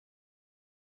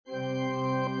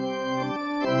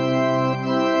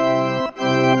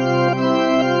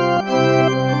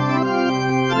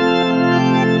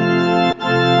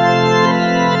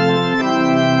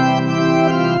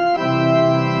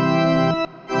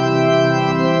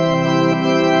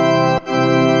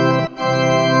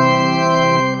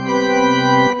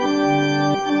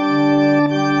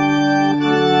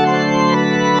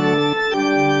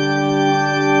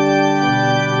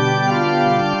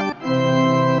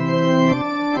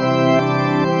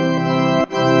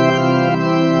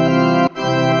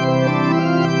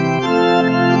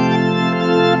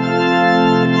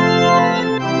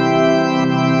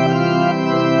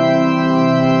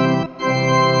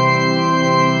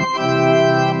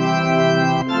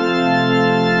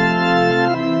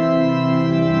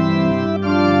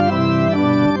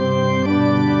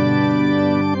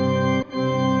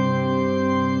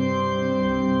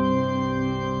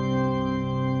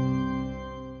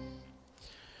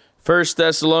1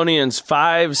 Thessalonians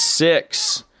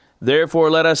 5:6.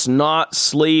 Therefore let us not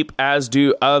sleep as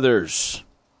do others,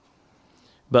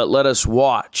 but let us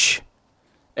watch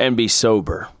and be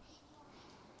sober.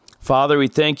 Father, we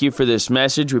thank you for this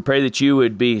message. We pray that you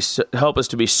would help us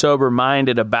to be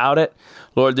sober-minded about it.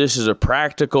 Lord, this is a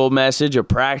practical message, a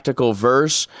practical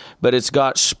verse, but it's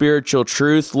got spiritual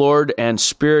truth, Lord, and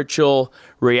spiritual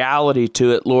reality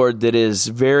to it, Lord, that is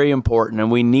very important,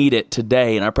 and we need it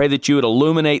today. And I pray that you would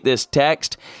illuminate this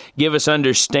text, give us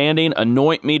understanding,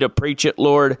 anoint me to preach it,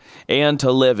 Lord, and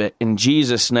to live it. In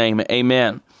Jesus' name,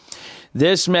 amen.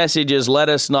 This message is let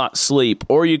us not sleep,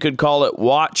 or you could call it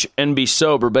watch and be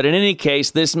sober. But in any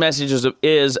case, this message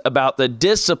is about the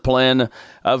discipline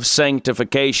of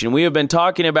sanctification. We have been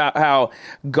talking about how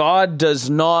God does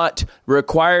not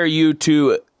require you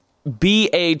to be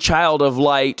a child of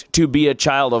light to be a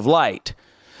child of light.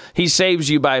 He saves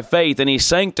you by faith, and he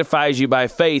sanctifies you by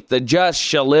faith. The just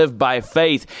shall live by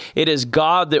faith. It is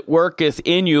God that worketh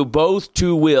in you both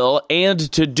to will and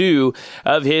to do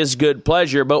of his good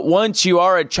pleasure. But once you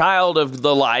are a child of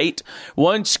the light,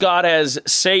 once God has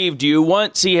saved you,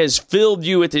 once he has filled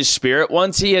you with his Spirit,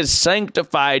 once he has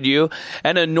sanctified you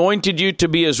and anointed you to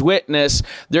be his witness,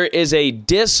 there is a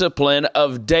discipline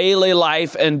of daily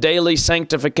life and daily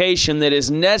sanctification that is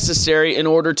necessary in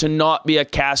order to not be a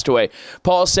castaway.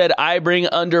 Paul said, I bring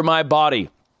under my body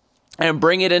and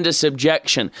bring it into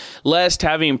subjection, lest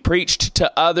having preached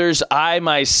to others, I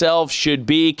myself should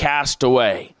be cast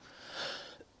away.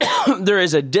 There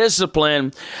is a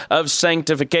discipline of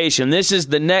sanctification. This is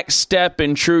the next step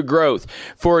in true growth.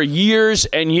 For years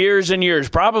and years and years,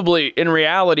 probably in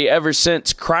reality ever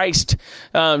since Christ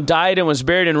died and was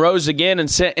buried and rose again and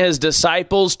sent his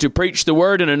disciples to preach the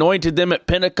word and anointed them at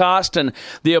Pentecost, and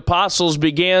the apostles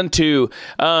began to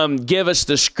give us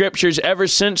the scriptures ever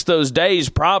since those days,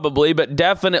 probably, but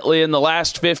definitely in the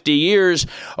last 50 years,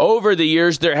 over the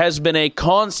years, there has been a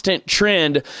constant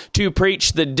trend to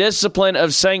preach the discipline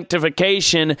of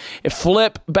sanctification,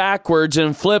 flip backwards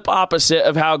and flip opposite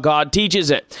of how God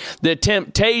teaches it. The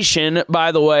temptation,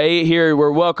 by the way, here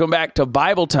we're welcome back to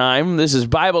Bible time. This is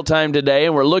Bible time today,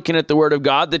 and we're looking at the Word of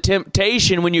God. The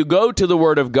temptation when you go to the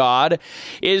Word of God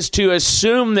is to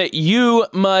assume that you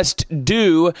must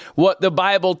do what the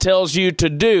Bible tells you to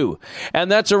do,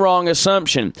 and that's a wrong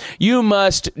assumption. You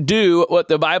must do what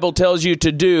the Bible tells you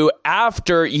to do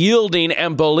after yielding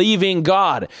and believing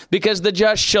God, because the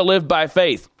just shall live by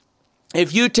faith.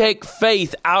 If you take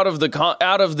faith out of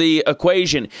the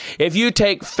equation, if you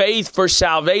take faith for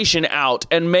salvation out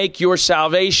and make your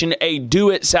salvation a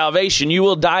do-it salvation, you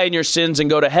will die in your sins and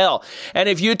go to hell. And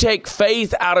if you take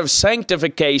faith out of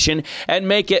sanctification and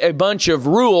make it a bunch of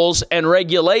rules and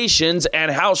regulations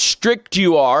and how strict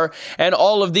you are and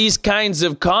all of these kinds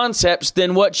of concepts,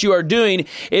 then what you are doing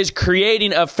is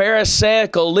creating a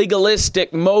pharisaical,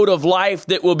 legalistic mode of life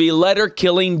that will be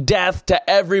letter-killing death to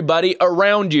everybody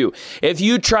around you. If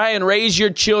you try and raise your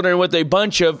children with a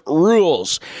bunch of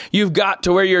rules, you've got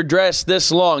to wear your dress this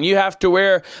long. You have to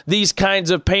wear these kinds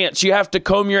of pants. You have to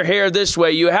comb your hair this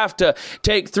way. You have to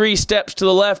take 3 steps to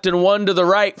the left and 1 to the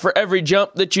right for every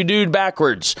jump that you do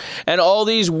backwards. And all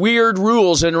these weird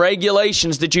rules and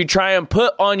regulations that you try and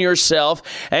put on yourself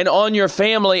and on your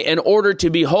family in order to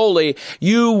be holy,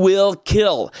 you will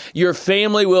kill. Your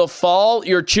family will fall.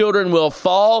 Your children will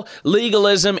fall.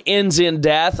 Legalism ends in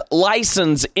death.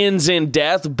 License ends in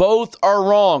death. Both are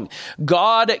wrong.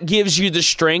 God gives you the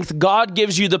strength. God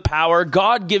gives you the power.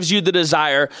 God gives you the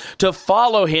desire to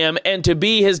follow him and to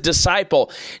be his disciple.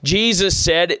 Jesus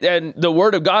said, and the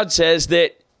Word of God says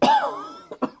that,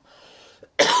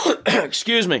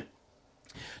 excuse me,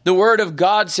 the Word of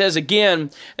God says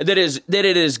again that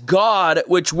it is God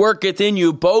which worketh in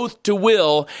you both to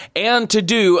will and to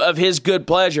do of his good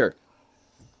pleasure.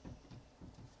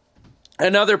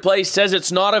 Another place says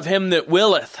it's not of him that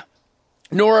willeth,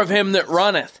 nor of him that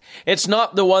runneth. It's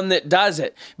not the one that does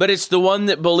it, but it's the one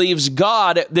that believes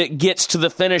God that gets to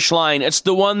the finish line. It's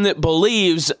the one that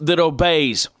believes that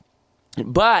obeys.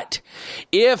 But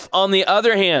if, on the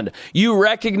other hand, you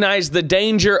recognize the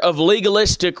danger of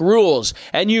legalistic rules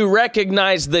and you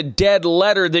recognize the dead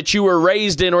letter that you were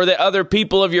raised in or that other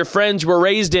people of your friends were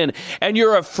raised in, and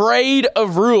you're afraid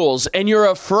of rules and you're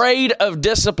afraid of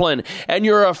discipline and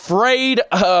you're afraid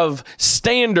of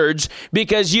standards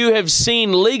because you have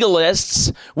seen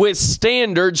legalists with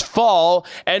standards fall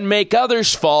and make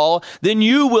others fall, then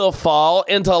you will fall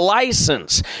into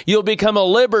license. You'll become a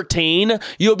libertine.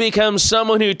 You'll become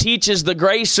someone who teaches the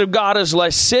grace of God as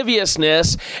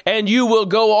lasciviousness, and you will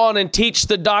go on and teach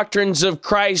the doctrines of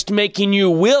Christ, making you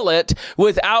will it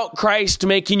without Christ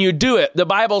making you do it. The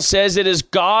Bible says it is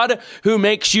God who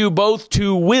makes you both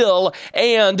to will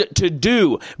and to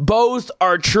do. Both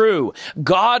are true.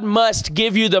 God must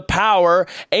give you the power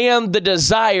and the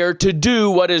desire to do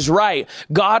what is right.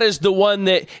 God is the one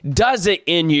that does it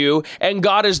in you, and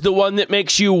God is the one that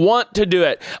makes you want to do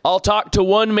it. I'll talk to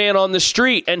one man on the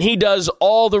street, and he does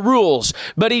all the rules,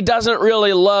 but he doesn't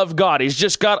really love God. He's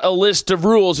just got a list of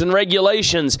rules and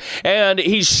regulations, and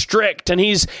he's strict, and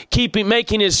he's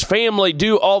making his family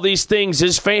do all these things.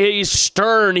 He's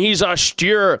stern, he's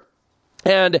austere.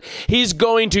 And he's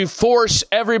going to force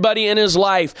everybody in his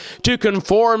life to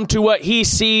conform to what he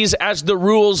sees as the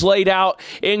rules laid out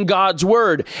in God's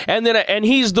word. And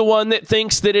he's the one that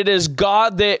thinks that it is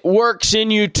God that works in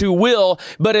you to will,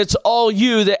 but it's all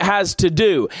you that has to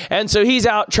do. And so he's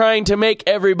out trying to make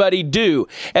everybody do.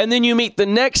 And then you meet the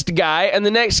next guy, and the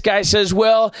next guy says,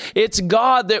 well, it's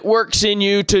God that works in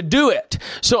you to do it.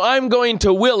 So I'm going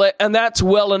to will it, and that's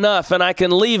well enough, and I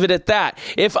can leave it at that.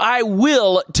 If I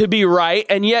will to be right,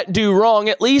 and yet do wrong,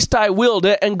 at least I willed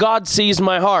it, and God sees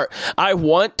my heart. I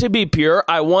want to be pure.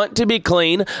 I want to be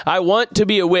clean. I want to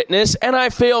be a witness, and I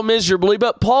fail miserably,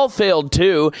 but Paul failed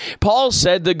too. Paul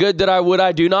said, the good that I would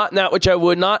I do not, and that which I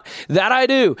would not, that I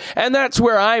do. And that's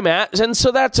where I'm at, and so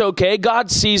that's okay.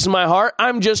 God sees my heart.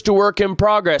 I'm just a work in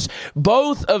progress.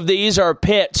 Both of these are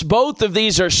pits. Both of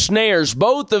these are snares.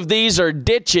 Both of these are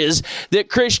ditches that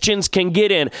Christians can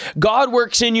get in. God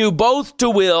works in you both to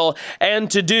will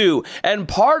and to do. And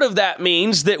part of that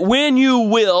means that when you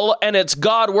will, and it's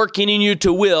God working in you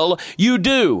to will, you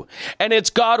do. And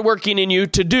it's God working in you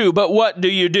to do. But what do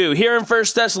you do? Here in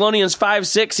 1 Thessalonians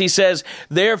 5:6, he says,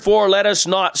 therefore let us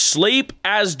not sleep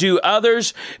as do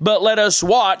others, but let us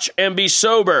watch and be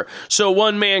sober. So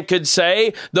one man could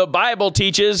say, the Bible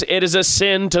teaches it is a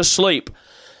sin to sleep.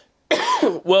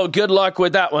 Well, good luck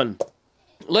with that one.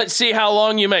 Let's see how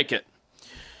long you make it.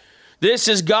 This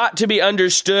has got to be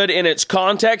understood in its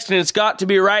context, and it's got to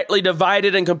be rightly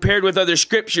divided and compared with other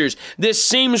scriptures. This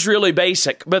seems really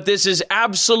basic, but this is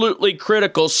absolutely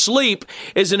critical. Sleep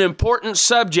is an important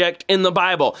subject in the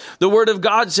Bible. The Word of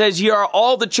God says, ye are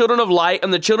all the children of light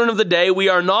and the children of the day. We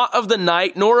are not of the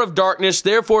night nor of darkness.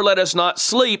 Therefore let us not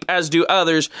sleep as do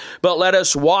others, but let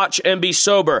us watch and be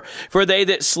sober. For they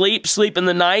that sleep, sleep in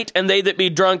the night, and they that be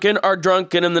drunken are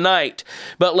drunken in the night.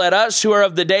 But let us who are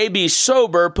of the day be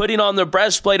sober, putting on the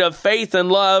breastplate of faith and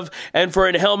love, and for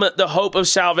an helmet the hope of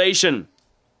salvation.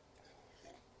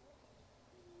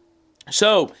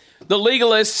 So the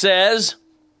legalist says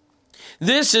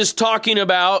this is talking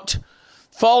about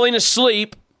falling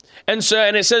asleep, and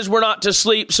it says we're not to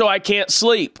sleep, so I can't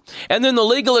sleep. And then the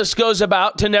legalist goes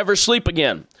about to never sleep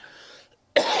again.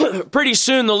 Pretty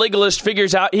soon the legalist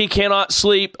figures out he cannot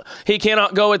sleep, he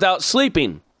cannot go without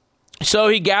sleeping. So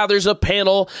he gathers a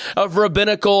panel of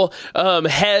rabbinical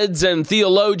heads and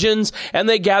theologians, and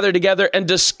they gather together and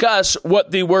discuss what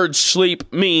the word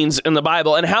sleep means in the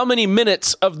Bible, and how many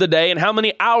minutes of the day and how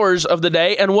many hours of the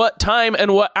day, and what time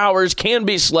and what hours can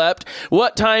be slept,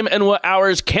 what time and what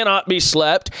hours cannot be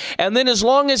slept. And then as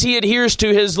long as he adheres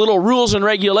to his little rules and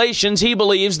regulations, he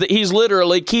believes that he's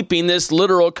literally keeping this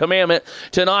literal commandment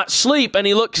to not sleep. And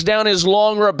he looks down his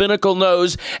long rabbinical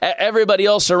nose at everybody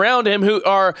else around him who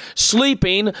are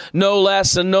sleeping no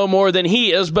less and no more than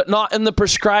he is, but not in the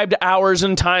prescribed hours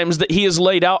and times that he has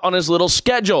laid out on his little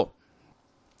schedule.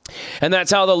 And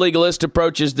that's how the legalist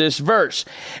approaches this verse.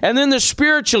 And then the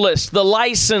spiritualist, the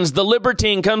licensed, the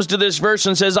libertine comes to this verse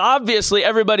and says, obviously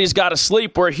everybody's got to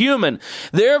sleep. We're human.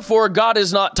 Therefore, God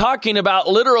is not talking about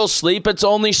literal sleep. It's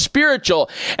only spiritual.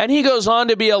 And he goes on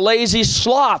to be a lazy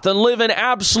sloth and live in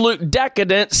absolute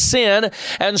decadent sin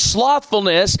and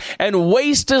slothfulness and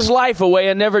waste his life away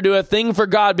and never do a thing for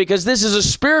God, because this is a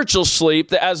spiritual sleep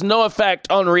that has no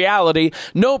effect on reality,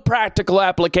 no practical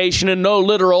application, and no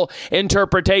literal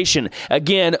interpretation.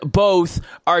 Again, both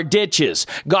are ditches.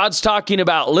 God's talking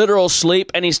about literal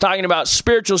sleep, and he's talking about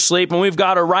spiritual sleep, and we've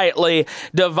got to rightly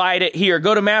divide it here.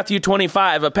 Go to Matthew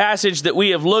 25, a passage that we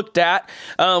have looked at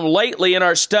lately in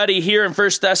our study here in 1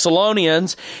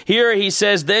 Thessalonians. Here he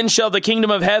says, then shall the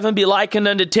kingdom of heaven be likened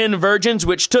unto 10 virgins,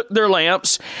 which took their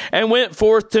lamps and went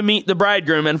forth to meet the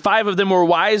bridegroom. And 5 of them were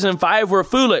wise, and 5 were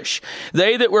foolish.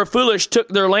 They that were foolish took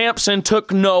their lamps and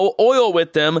took no oil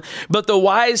with them, but the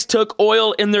wise took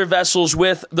oil in their vessels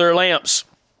with their lamps.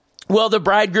 Well, the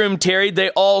bridegroom tarried,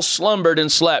 they all slumbered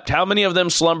and slept. How many of them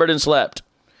slumbered and slept?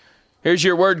 Here's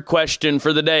your word question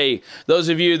for the day. Those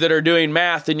of you that are doing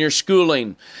math in your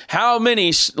schooling, how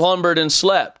many slumbered and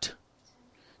slept?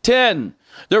 10.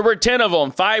 There were 10 of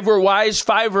them. 5 were wise,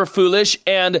 5 were foolish,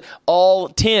 and all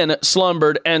 10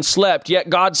 slumbered and slept. Yet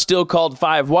God still called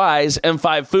 5 wise and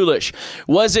 5 foolish.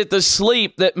 Was it the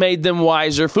sleep that made them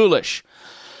wise or foolish?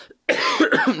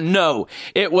 No,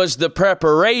 it was the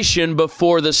preparation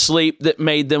before the sleep that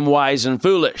made them wise and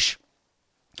foolish.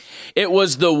 It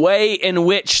was the way in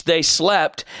which they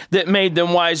slept that made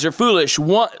them wise or foolish.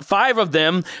 5 of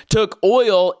them took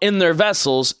oil in their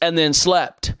vessels and then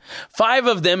slept. 5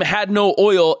 of them had no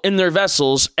oil in their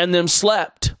vessels and then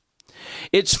slept.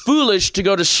 It's foolish to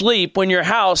go to sleep when your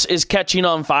house is catching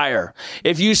on fire.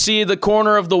 If you see the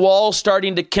corner of the wall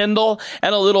starting to kindle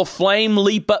and a little flame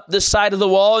leap up the side of the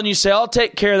wall and you say, I'll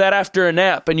take care of that after a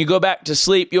nap, and you go back to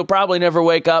sleep, you'll probably never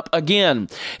wake up again.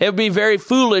 It would be very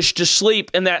foolish to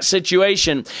sleep in that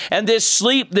situation. And this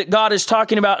sleep that God is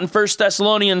talking about in 1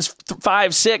 Thessalonians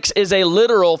 5:6 is a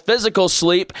literal physical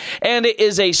sleep, and it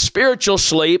is a spiritual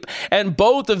sleep, and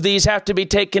both of these have to be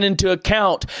taken into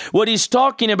account. What he's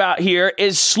talking about here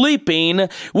is sleeping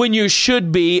when you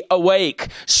should be awake,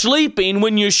 sleeping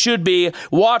when you should be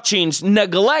watching,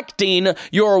 neglecting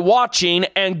your watching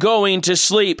and going to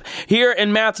sleep. Here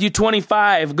in Matthew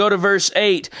 25, go to verse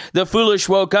 8. The foolish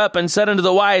woke up and said unto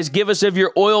the wise, Give us of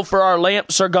your oil, for our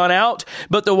lamps are gone out.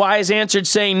 But the wise answered,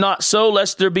 saying, Not so,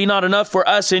 lest there be not enough for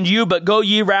us and you, but go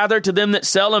ye rather to them that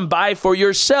sell and buy for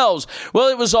yourselves. Well,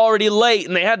 it was already late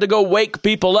and they had to go wake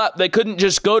people up. They couldn't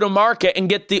just go to market and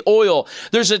get the oil.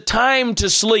 There's a time to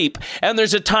sleep and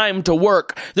there's a time to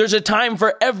work. There's a time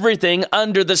for everything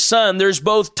under the sun. There's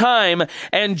both time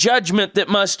and judgment that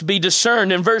must be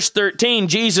discerned. In verse 13,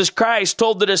 Jesus Christ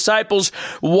told the disciples,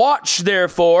 Watch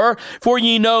therefore, for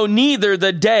ye know neither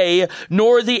the day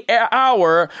nor the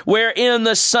hour wherein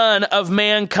the Son of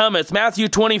Man cometh. Matthew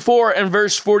 24 and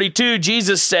verse 42,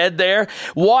 Jesus said there,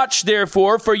 Watch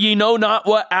therefore, for ye know not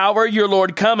what hour your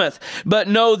Lord cometh. But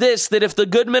know this, that if the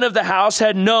goodman of the house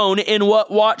had known in what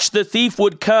watch the thief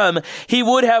would come, he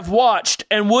would have watched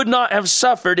and would not have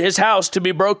suffered his house to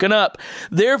be broken up.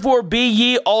 Therefore be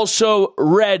ye also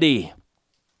ready.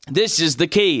 This is the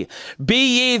key.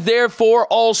 Be ye therefore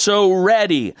also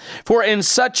ready, for in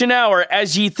such an hour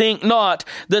as ye think not,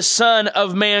 the Son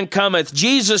of Man cometh.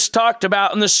 Jesus talked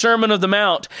about in the Sermon of the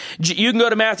Mount. You can go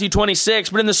to Matthew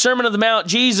 26, but in the Sermon of the Mount,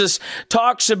 Jesus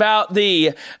talks about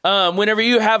whenever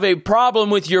you have a problem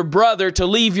with your brother, to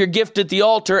leave your gift at the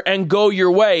altar and go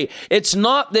your way. It's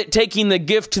not that taking the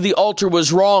gift to the altar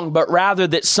was wrong, but rather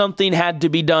that something had to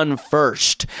be done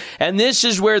first. And this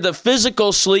is where the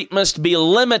physical sleep must be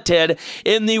limited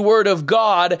in the Word of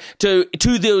God to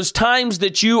those times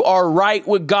that you are right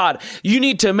with God. You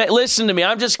need to listen to me.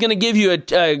 I'm just going to give you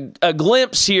a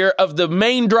glimpse here of the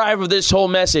main drive of this whole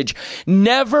message.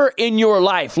 Never in your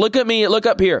life, look at me, look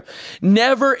up here.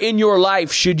 Never in your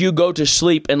life should you go to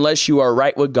sleep unless you are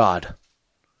right with God.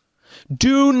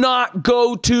 Do not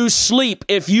go to sleep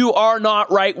if you are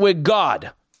not right with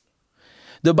God.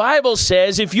 The Bible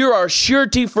says if you are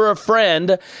surety for a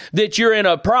friend that you're in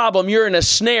a problem, you're in a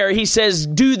snare, he says,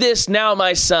 do this now,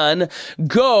 my son.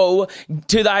 Go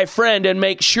to thy friend and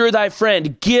make sure thy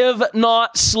friend. Give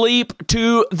not sleep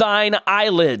to thine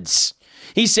eyelids.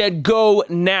 He said, go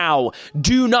now.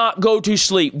 Do not go to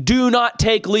sleep. Do not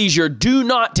take leisure. Do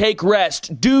not take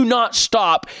rest. Do not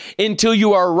stop until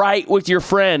you are right with your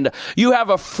friend. You have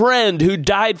a friend who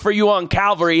died for you on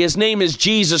Calvary. His name is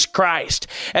Jesus Christ.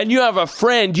 And you have a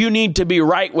friend you need to be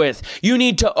right with. You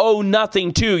need to owe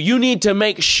nothing to. You need to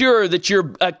make sure that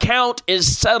your account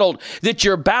is settled, that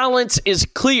your balance is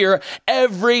clear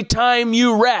every time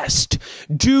you rest.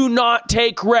 Do not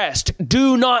take rest.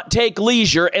 Do not take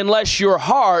leisure unless your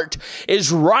heart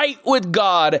is right with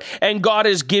God and God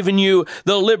has given you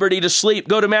the liberty to sleep.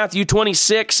 Go to Matthew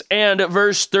 26 and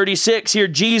verse 36. Here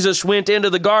Jesus went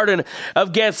into the Garden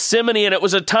of Gethsemane, and it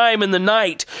was a time in the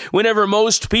night whenever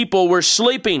most people were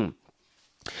sleeping.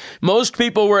 Most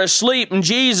people were asleep, and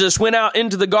Jesus went out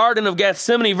into the Garden of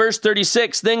Gethsemane. Verse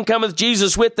 36, Then cometh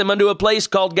Jesus with them unto a place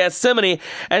called Gethsemane,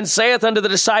 and saith unto the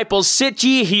disciples, Sit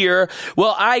ye here,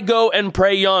 while I go and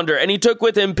pray yonder. And he took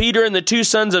with him Peter and the 2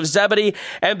 sons of Zebedee,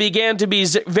 and began to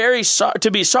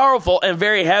be sorrowful and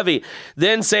very heavy.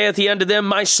 Then saith he unto them,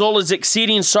 My soul is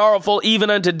exceeding sorrowful,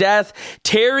 even unto death.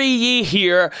 Tarry ye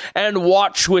here, and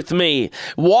watch with me.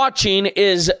 Watching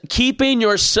is keeping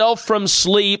yourself from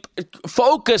sleep,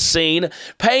 focusing,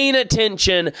 paying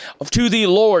attention to the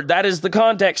Lord. That is the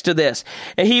context of this.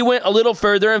 And he went a little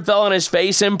further and fell on his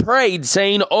face and prayed,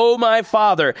 saying, O my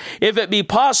Father, if it be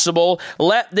possible,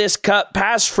 let this cup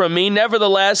pass from me.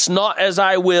 Nevertheless, not as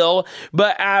I will,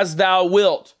 but as thou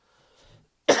wilt.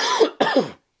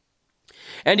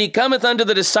 And he cometh unto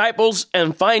the disciples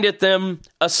and findeth them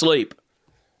asleep.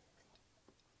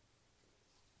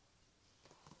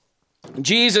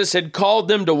 Jesus had called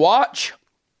them to watch,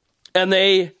 and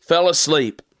they fell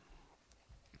asleep.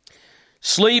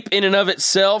 Sleep in and of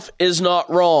itself is not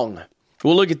wrong.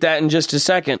 We'll look at that in just a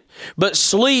second. But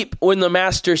sleep, when the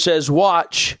master says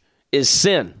watch, is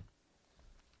sin.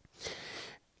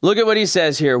 Look at what he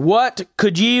says here. What,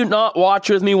 could ye not watch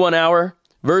with me 1 hour?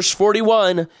 Verse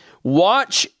 41,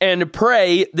 watch and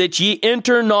pray that ye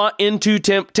enter not into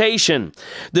temptation.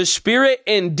 The spirit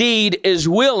indeed is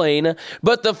willing,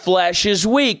 but the flesh is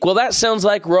weak. Well, that sounds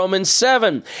like Romans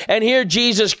 7. And here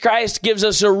Jesus Christ gives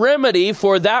us a remedy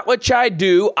for that which I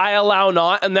do, I allow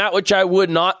not, and that which I would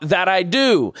not, that I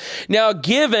do. Now,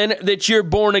 given that you're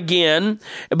born again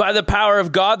by the power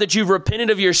of God, that you've repented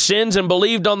of your sins and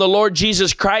believed on the Lord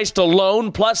Jesus Christ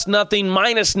alone, plus nothing,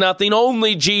 minus nothing,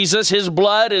 only Jesus, his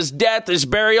blood, his death, his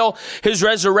burial, his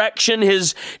resurrection,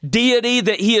 his deity,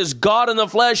 that he is God in the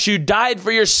flesh who died for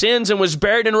your sins and was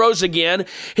buried and rose again.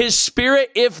 His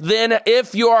spirit,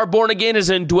 if you are born again, has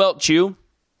indwelt you.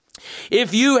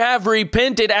 If you have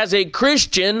repented as a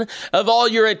Christian of all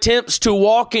your attempts to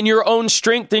walk in your own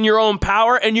strength and your own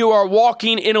power, and you are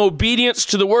walking in obedience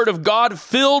to the Word of God,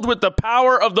 filled with the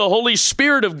power of the Holy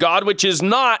Spirit of God, which is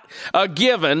not a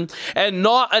given and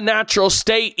not a natural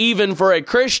state even for a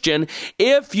Christian,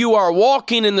 if you are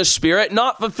walking in the Spirit,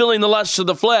 not fulfilling the lusts of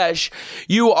the flesh,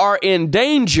 you are in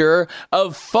danger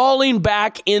of falling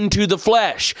back into the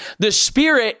flesh. The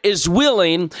Spirit is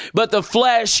willing, but the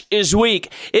flesh is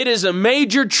weak. It is a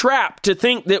major trap to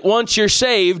think that once you're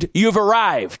saved, you've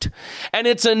arrived. And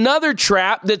it's another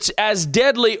trap that's as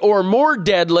deadly or more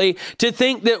deadly to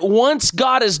think that once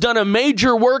God has done a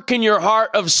major work in your heart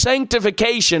of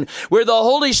sanctification, where the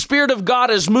Holy Spirit of God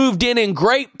has moved in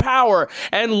great power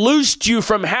and loosed you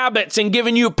from habits and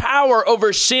given you power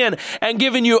over sin and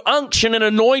given you unction and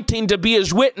anointing to be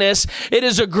his witness, it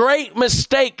is a great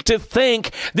mistake to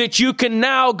think that you can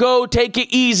now go take it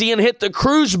easy and hit the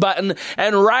cruise button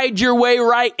and ride your way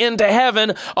right into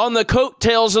heaven on the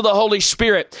coattails of the Holy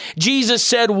Spirit. Jesus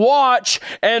said, watch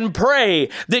and pray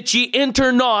that ye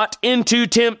enter not into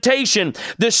temptation.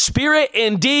 The spirit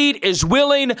indeed is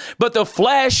willing, but the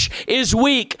flesh is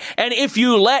weak. And if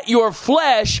you let your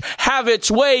flesh have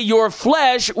its way, your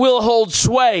flesh will hold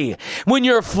sway. When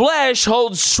your flesh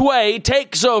holds sway,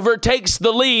 takes over, takes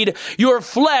the lead, your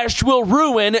flesh will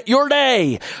ruin your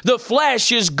day. The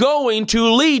flesh is going to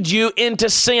lead you into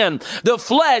sin. The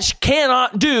flesh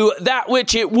cannot do that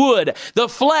which it would. The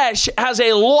flesh has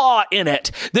a law in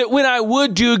it that when I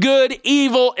would do good,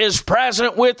 evil is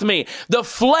present with me. The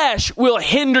flesh will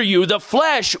hinder you. The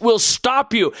flesh will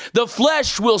stop you. The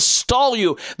flesh will stall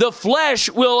you. The flesh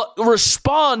will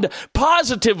respond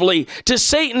positively to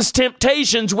Satan's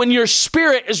temptations when your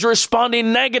spirit is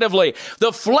responding negatively.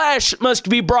 The flesh must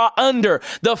be brought under.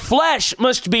 The flesh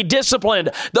must be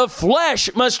disciplined. The flesh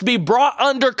must be brought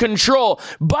under control.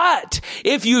 But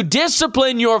if you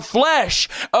discipline your flesh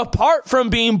apart from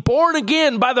being born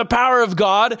again by the power of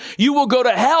God, you will go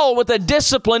to hell with a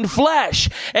disciplined flesh.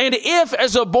 And if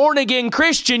as a born again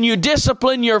Christian you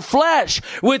discipline your flesh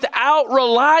without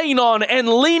relying on and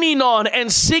leaning on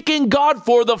and seeking God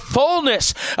for the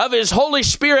fullness of his Holy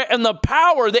Spirit and the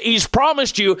power that he's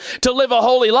promised you to live a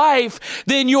holy life,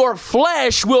 then your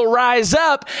flesh will rise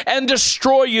up and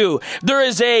destroy you. There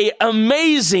is a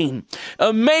amazing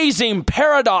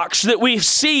paradox that we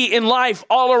see in life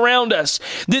all around us,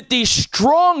 that the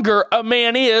stronger a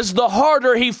man is, the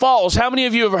harder he falls. How many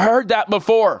of you have heard that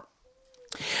before?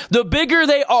 The bigger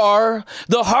they are,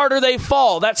 the harder they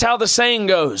fall. That's how the saying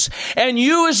goes. And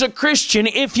you as a Christian,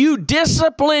 if you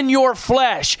discipline your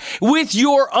flesh with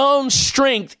your own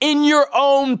strength, in your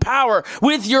own power,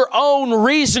 with your own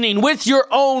reasoning, with your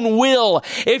own will,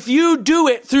 if you do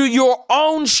it through your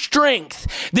own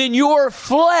strength, then your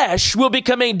flesh will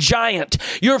become a giant.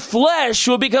 Your flesh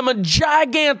will become a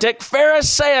gigantic,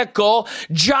 pharisaical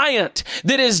giant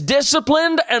that is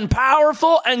disciplined and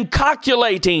powerful and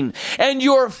calculating. And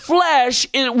your flesh,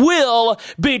 it will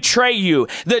betray you.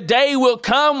 The day will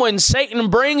come when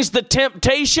Satan brings the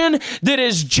temptation that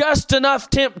is just enough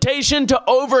temptation to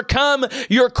overcome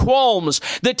your qualms.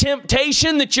 The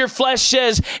temptation that your flesh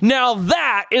says, now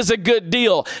that is a good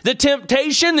deal. The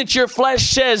temptation that your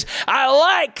flesh says, I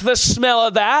like the smell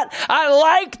of that. I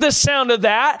like the sound of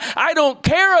that. I don't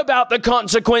care about the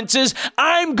consequences.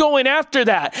 I'm going after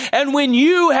that. And when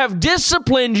you have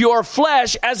disciplined your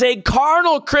flesh as a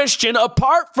carnal Christian,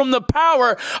 apart from the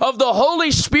power of the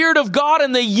Holy Spirit of God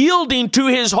and the yielding to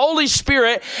His Holy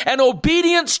Spirit and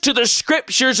obedience to the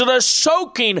Scriptures and a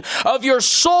soaking of your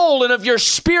soul and of your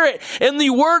spirit in the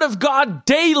Word of God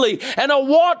daily, and a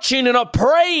watching and a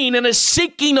praying and a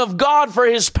seeking of God for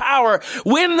His power,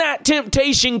 when that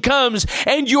temptation comes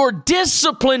and your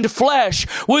disciplined flesh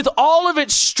with all of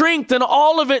its strength and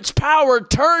all of its power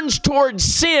turns towards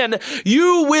sin,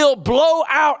 you will blow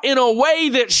out in a way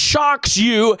that shocks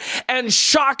you and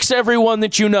shocks everyone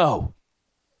that you know.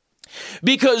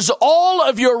 Because all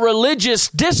of your religious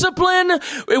discipline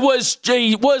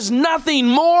was nothing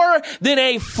more than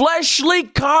a fleshly,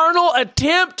 carnal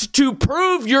attempt to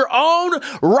prove your own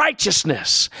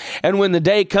righteousness. And when the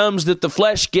day comes that the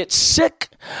flesh gets sick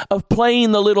of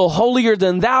playing the little holier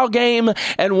than thou game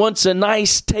and wants a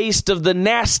nice taste of the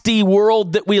nasty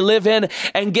world that we live in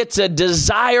and gets a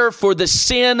desire for the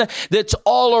sin that's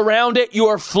all around it,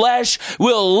 your flesh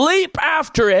will leap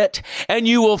after it, and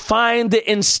you will find that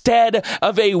instead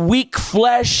of a weak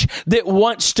flesh that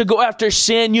wants to go after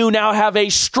sin, you now have a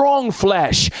strong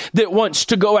flesh that wants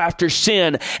to go after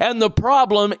sin. And the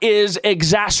problem is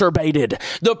exacerbated.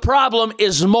 The problem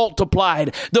is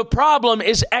multiplied. The problem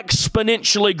is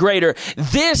exponentially greater.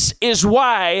 This is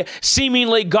why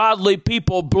seemingly godly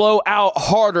people blow out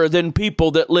harder than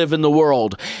people that live in the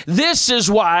world. This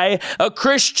is why a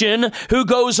Christian who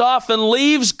goes off and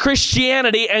leaves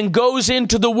Christianity and goes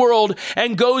into the world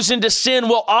and goes into sin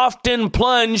will often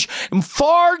plunge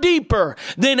far deeper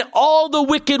than all the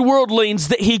wicked worldlings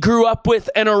that he grew up with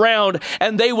and around.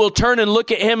 And they will turn and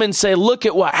look at him and say, look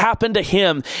at what happened to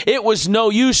him. It was no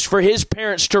use for his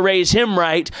parents to raise him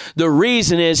right. The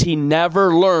reason is he never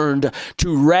learned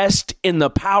to rest in the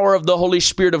power of the Holy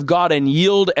Spirit of God and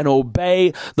yield and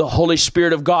obey the Holy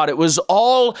Spirit of God. It was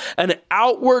all an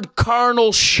outward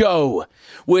carnal show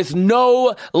with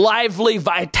no lively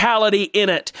vitality in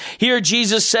it. Here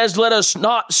Jesus says, let us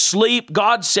not sleep.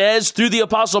 God says through the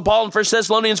Apostle Paul in 1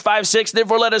 Thessalonians 5:6,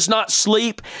 therefore let us not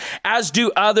sleep as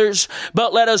do others,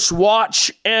 but let us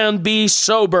watch and be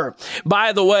sober.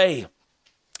 By the way,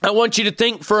 I want you to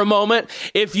think for a moment,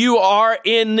 if you are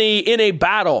in a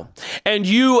battle and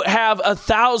you have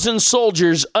 1,000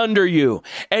 soldiers under you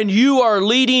and you are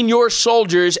leading your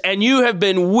soldiers and you have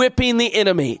been whipping the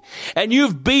enemy and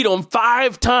you've beat them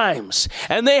 5 times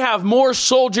and they have more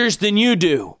soldiers than you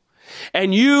do,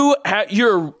 and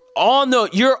you're on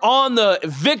the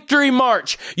victory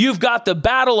march. You've got the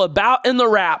battle about in the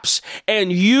wraps,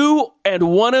 and you and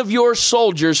one of your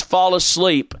soldiers fall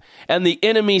asleep, and the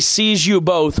enemy sees you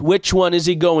both. Which one is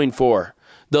he going for?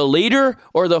 The leader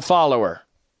or the follower?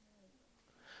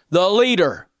 The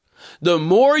leader. The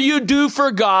more you do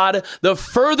for God, the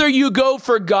further you go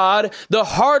for God, the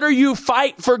harder you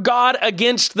fight for God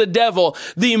against the devil,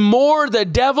 the more the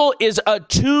devil is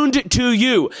attuned to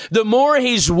you, the more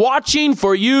he's watching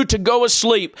for you to go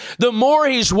asleep, the more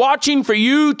he's watching for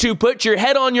you to put your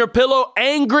head on your pillow,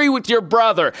 angry with your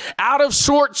brother, out of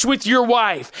sorts with your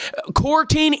wife,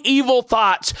 courting evil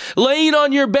thoughts, laying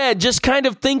on your bed, just kind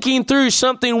of thinking through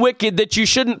something wicked that you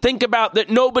shouldn't think about, that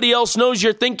nobody else knows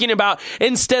you're thinking about,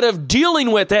 instead of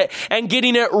dealing with it and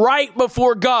getting it right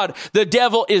before God. The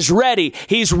devil is ready.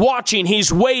 He's watching.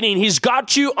 He's waiting. He's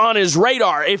got you on his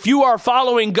radar. If you are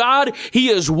following God, he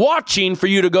is watching for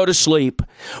you to go to sleep,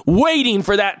 waiting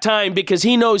for that time, because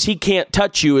he knows he can't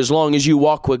touch you as long as you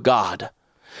walk with God.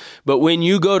 But when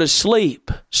you go to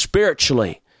sleep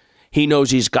spiritually, he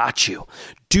knows he's got you.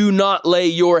 Do not lay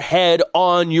your head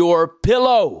on your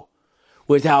pillow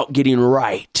without getting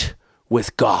right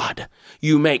with God.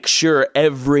 You make sure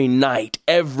every night,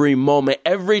 every moment,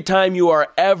 every time you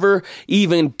are ever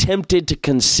even tempted to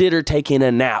consider taking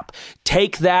a nap,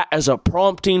 take that as a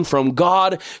prompting from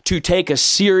God to take a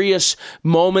serious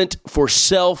moment for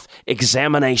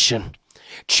self-examination.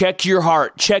 Check your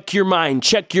heart, check your mind,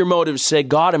 check your motives. Say,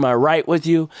 God, am I right with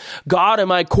you? God, am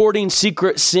I courting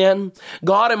secret sin?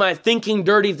 God, am I thinking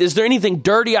dirty? Is there anything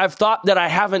dirty I've thought that I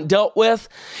haven't dealt with?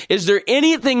 Is there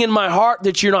anything in my heart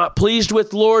that you're not pleased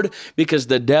with, Lord? Because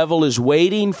the devil is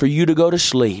waiting for you to go to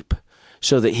sleep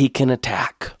so that he can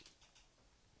attack.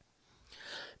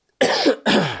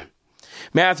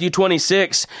 Matthew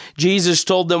 26, Jesus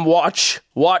told them, watch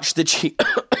that ye...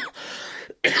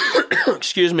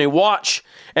 watch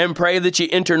and pray that ye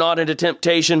enter not into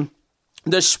temptation.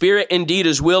 The spirit indeed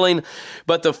is willing,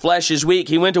 but the flesh is weak.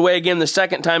 He went away again the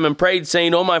second time and prayed,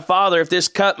 saying, O my Father, if this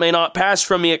cup may not pass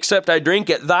from me except I drink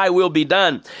it, thy will be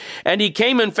done. And he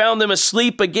came and found them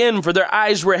asleep again, for their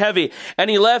eyes were heavy. And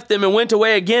he left them and went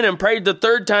away again and prayed the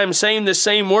third time, saying the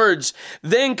same words.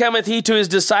 Then cometh he to his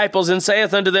disciples and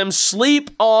saith unto them, Sleep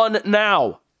on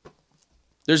now.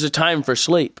 There's a time for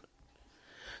sleep.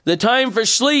 The time for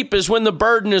sleep is when the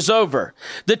burden is over.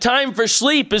 The time for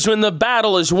sleep is when the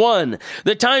battle is won.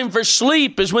 The time for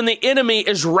sleep is when the enemy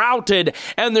is routed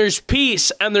and there's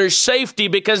peace and there's safety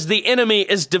because the enemy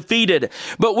is defeated.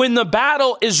 But when the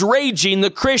battle is raging,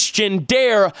 the Christian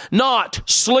dare not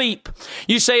sleep.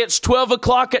 You say it's 12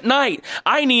 o'clock at night.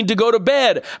 I need to go to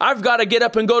bed. I've got to get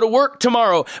up and go to work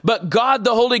tomorrow. But God,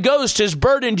 the Holy Ghost, has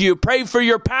burdened you. Pray for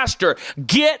your pastor.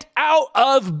 Get out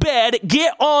of bed.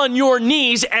 Get on your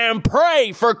knees and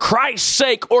pray for Christ's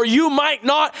sake, or you might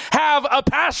not have a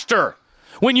pastor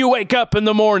when you wake up in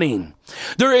the morning.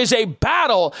 There is a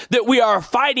battle that we are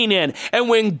fighting in. And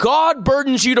when God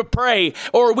burdens you to pray,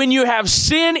 or when you have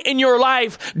sin in your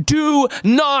life, do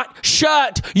not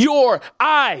shut your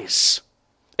eyes.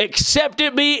 Except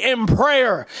it be in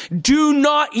prayer. Do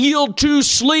not yield to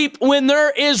sleep when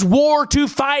there is war to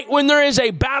fight, when there is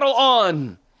a battle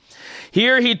on.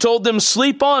 Here he told them,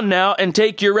 sleep on now and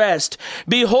take your rest.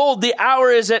 Behold, the hour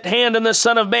is at hand and the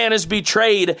Son of Man is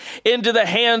betrayed into the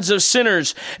hands of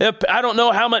sinners. I don't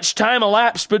know how much time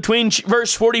elapsed between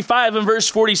verse 45 and verse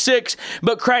 46,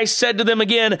 but Christ said to them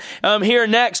again, here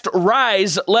next,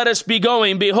 rise, let us be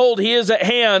going. Behold, he is at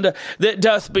hand that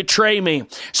doth betray me.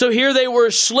 So here they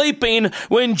were sleeping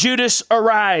when Judas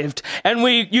arrived. And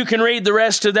you can read the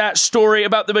rest of that story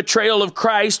about the betrayal of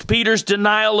Christ, Peter's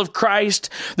denial of Christ.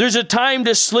 There's a time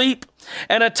to sleep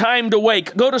and a time to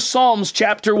wake. Go to Psalms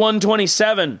chapter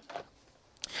 127.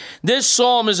 This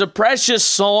psalm is a precious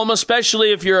psalm,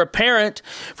 especially if you're a parent,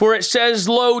 for it says,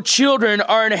 lo, children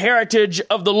are an heritage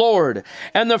of the Lord,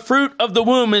 and the fruit of the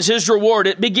womb is his reward.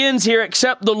 It begins here,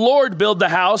 except the Lord build the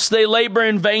house, they labor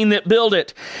in vain that build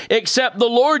it. Except the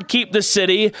Lord keep the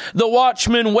city, the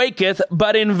watchman waketh,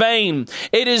 but in vain.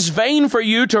 It is vain for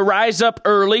you to rise up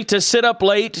early, to sit up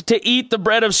late, to eat the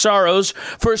bread of sorrows,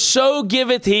 for so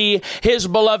giveth he his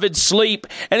beloved sleep.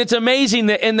 And it's amazing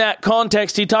that in that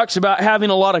context, he talks about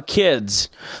having a lot of kids,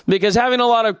 because having a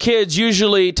lot of kids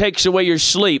usually takes away your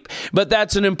sleep. But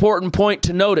that's an important point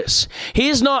to notice.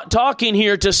 He's not talking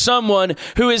here to someone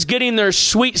who is getting their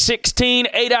sweet 16,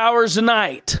 8 hours a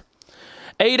night.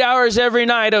 8 hours every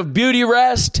night of beauty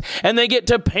rest, and they get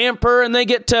to pamper, and they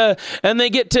get to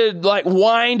like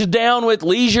wind down with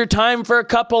leisure time for a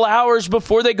couple hours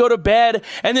before they go to bed,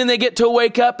 and then they get to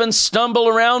wake up and stumble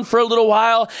around for a little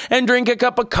while and drink a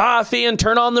cup of coffee and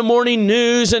turn on the morning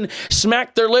news and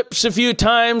smack their lips a few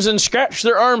times and scratch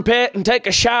their armpit and take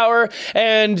a shower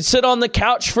and sit on the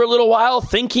couch for a little while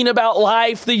thinking about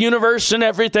life, the universe, and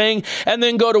everything, and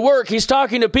then go to work. He's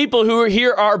talking to people who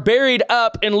are buried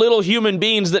up in little human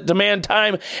beings that demand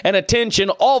time and attention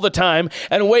all the time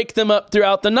and wake them up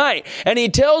throughout the night. And he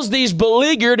tells these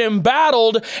beleaguered,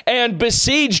 embattled, and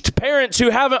besieged parents who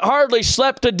haven't hardly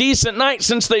slept a decent night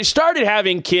since they started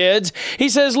having kids, he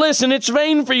says, listen, it's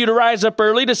vain for you to rise up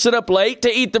early, to sit up late,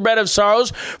 to eat the bread of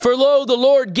sorrows, for lo, the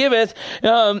Lord giveth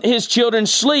his children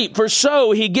sleep, for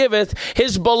so he giveth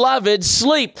his beloved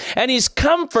sleep. And he's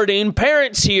comforting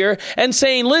parents here and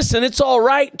saying, listen, it's all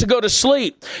right to go to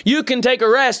sleep. You can take a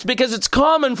rest, because it's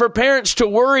common for parents to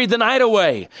worry the night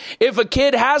away. If a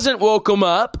kid hasn't woke them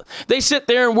up, they sit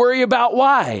there and worry about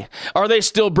why. Are they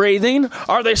still breathing?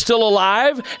 Are they still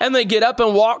alive? And they get up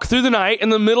and walk through the night, in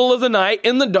the middle of the night,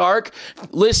 in the dark,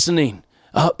 listening.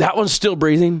 Oh, that one's still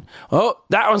breathing. Oh,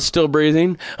 that one's still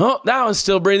breathing. Oh, that one's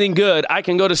still breathing. Good. I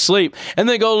can go to sleep. And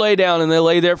they go lay down, and they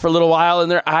lay there for a little while,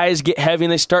 and their eyes get heavy,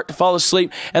 and they start to fall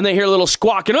asleep, and they hear a little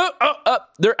squawking.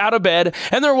 They're out of bed,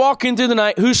 and they're walking through the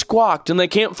night. Who squawked? And they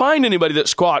can't find anybody that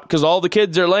squawked, because all the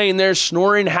kids are laying there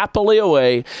snoring happily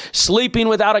away, sleeping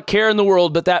without a care in the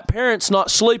world, but that parent's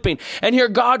not sleeping. And here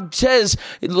God says,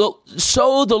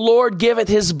 so the Lord giveth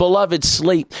his beloved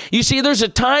sleep. You see, there's a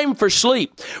time for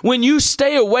sleep. When you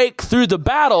stay awake through the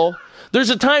battle, there's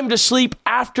a time to sleep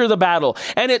after the battle.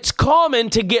 And it's common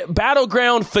to get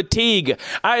battleground fatigue.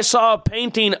 I saw a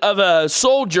painting of a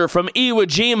soldier from Iwo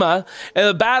Jima in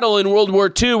a battle in World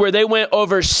War II where they went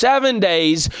over 7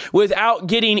 days without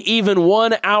getting even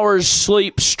 1 hour's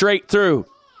sleep straight through.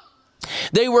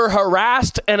 They were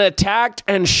harassed and attacked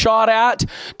and shot at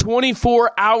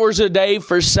 24 hours a day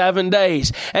for 7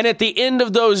 days. And at the end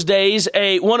of those days,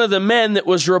 one of the men that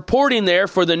was reporting there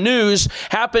for the news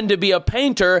happened to be a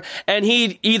painter, and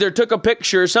he either took a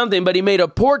picture or something, but he made a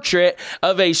portrait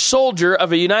of a soldier,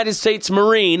 of a United States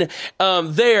Marine,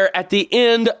 there at the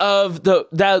end of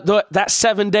that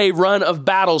 7 day run of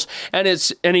battles. And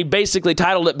he basically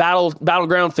titled it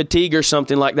Battleground Fatigue or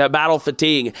something like that, Battle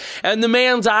Fatigue. And the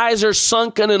man's eyes are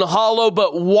sunken and hollow,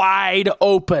 but wide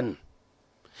open.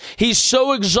 He's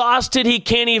so exhausted he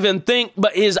can't even think,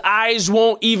 but his eyes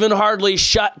won't even hardly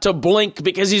shut to blink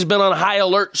because he's been on high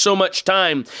alert so much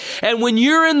time. And when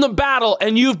you're in the battle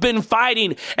and you've been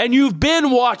fighting and you've been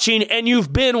watching and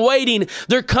you've been waiting,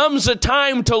 there comes a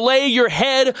time to lay your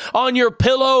head on your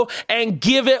pillow and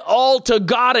give it all to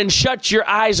God and shut your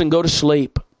eyes and go to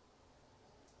sleep.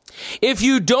 If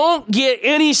you don't get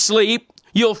any sleep,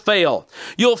 you'll fail.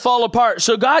 You'll fall apart.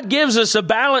 So God gives us a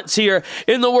balance here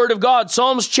in the Word of God.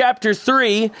 Psalms chapter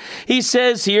 3, he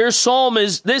says here,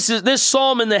 this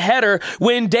psalm in the header,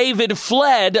 when David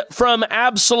fled from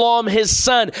Absalom, his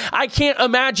son. I can't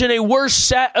imagine a worse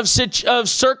set of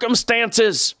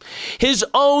circumstances. His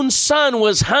own son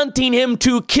was hunting him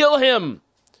to kill him.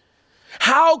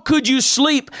 How could you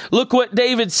sleep? Look what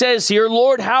David says here.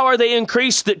 Lord, how are they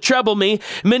increased that trouble me?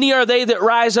 Many are they that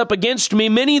rise up against me.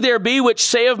 Many there be which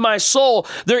say of my soul,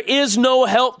 there is no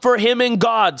help for him in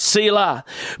God. Selah.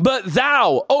 But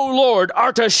thou, O Lord,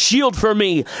 art a shield for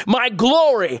me, my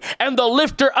glory, and the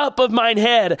lifter up of mine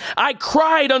head. I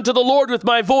cried unto the Lord with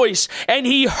my voice, and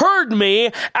he heard me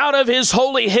out of his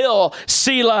holy hill.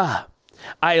 Selah.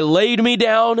 I laid me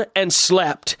down and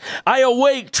slept. I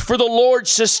awaked, for the Lord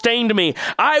sustained me.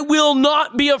 I will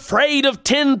not be afraid of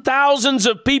 10,000s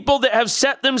of people that have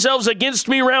set themselves against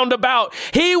me round about.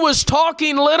 He was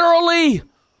talking literally.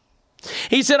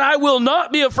 He said, I will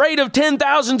not be afraid of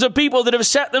 10,000s of people that have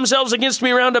set themselves against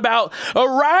me round about.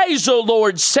 Arise, O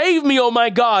Lord, save me, O my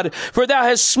God, for thou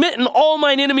hast smitten all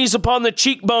mine enemies upon the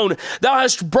cheekbone. Thou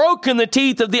hast broken the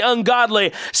teeth of the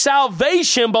ungodly.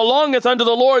 Salvation belongeth unto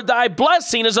the Lord. Thy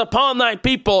blessing is upon thy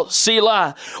people.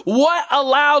 Selah. What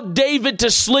allowed David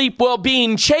to sleep while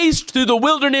being chased through the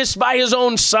wilderness by his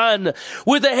own son,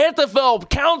 with Ahithophel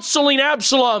counseling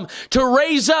Absalom to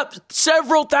raise up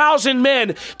several thousand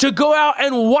men to go out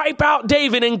and wipe out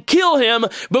David and kill him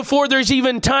before there's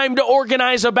even time to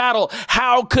organize a battle?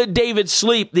 How could David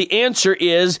sleep? The answer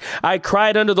is, I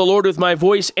cried unto the Lord with my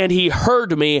voice, and he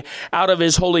heard me out of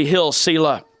his holy hill.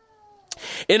 Selah.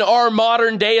 In our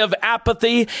modern day of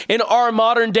apathy, in our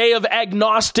modern day of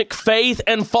agnostic faith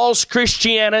and false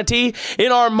Christianity,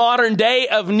 in our modern day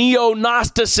of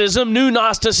neo-Gnosticism, new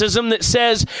Gnosticism that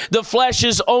says the flesh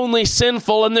is only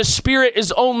sinful and the spirit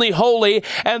is only holy,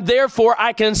 and therefore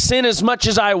I can sin as much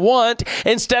as I want.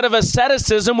 Instead of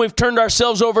asceticism, we've turned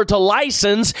ourselves over to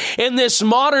license. In this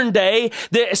modern day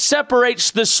that separates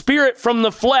the spirit from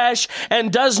the flesh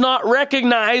and does not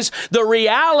recognize the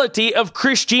reality of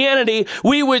Christianity,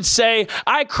 we would say,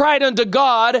 I cried unto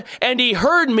God and he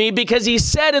heard me, because he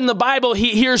said in the Bible, he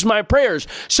hears my prayers.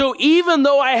 So even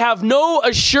though I have no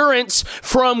assurance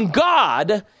from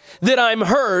God that I'm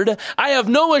heard, I have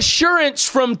no assurance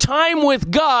from time with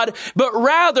God, but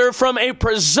rather from a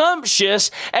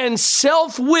presumptuous and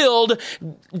self-willed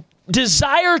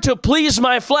desire to please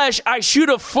my flesh, I shoot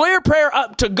a flare prayer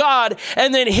up to God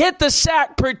and then hit the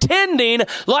sack pretending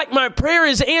like my prayer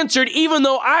is answered, even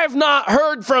though I've not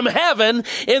heard from heaven.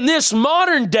 In this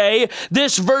modern day,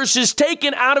 this verse is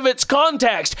taken out of its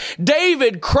context.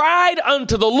 David cried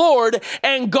unto the Lord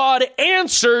and God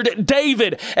answered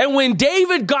David. And when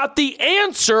David got the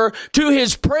answer to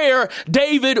his prayer,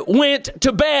 David went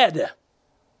to bed.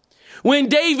 When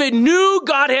David knew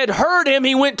God had heard him,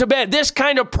 he went to bed. This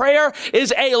kind of prayer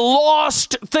is a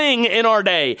lost thing in our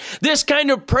day. This kind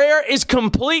of prayer is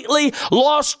completely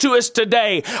lost to us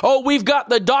today. Oh, we've got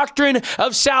the doctrine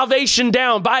of salvation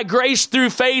down, by grace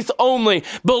through faith only.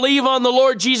 Believe on the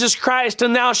Lord Jesus Christ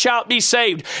and thou shalt be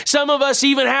saved. Some of us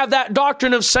even have that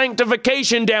doctrine of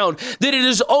sanctification down, that it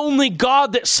is only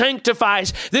God that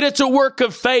sanctifies, that it's a work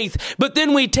of faith. But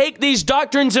then we take these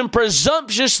doctrines and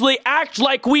presumptuously act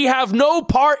like we have no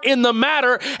part in the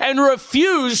matter and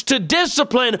refuse to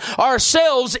discipline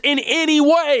ourselves in any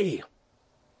way,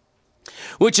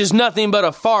 which is nothing but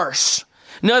a farce,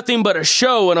 nothing but a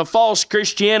show and a false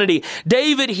Christianity.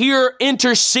 David here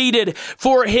interceded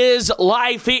for his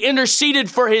life. He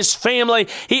interceded for his family.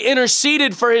 He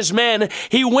interceded for his men.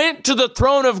 He went to the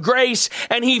throne of grace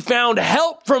and he found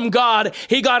help from God.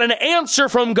 He got an answer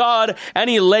from God and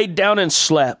he laid down and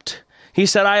slept. He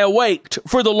said, I awaked,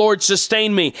 for the Lord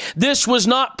sustained me. This was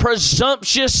not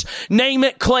presumptuous, name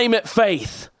it, claim it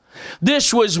faith.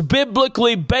 This was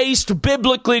biblically based,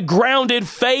 biblically grounded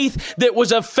faith that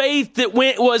was a faith that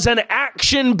was an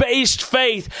action-based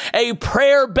faith, a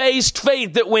prayer-based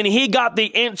faith that when he got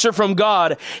the answer from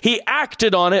God, he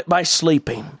acted on it by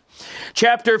sleeping.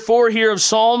 Chapter 4 here of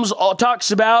Psalms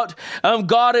talks about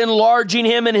God enlarging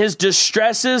him in his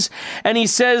distresses, and he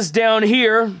says down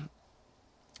here,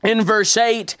 In verse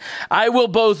 8, I will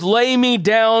both lay me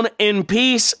down in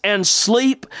peace and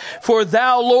sleep, for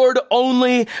thou, Lord,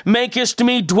 only makest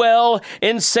me dwell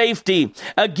in safety.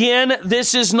 Again,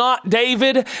 this is not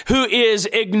David who is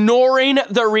ignoring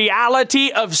the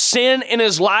reality of sin in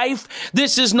his life.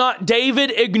 This is not David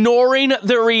ignoring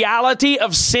the reality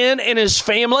of sin in his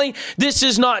family. This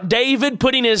is not David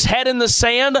putting his head in the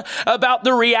sand about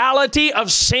the reality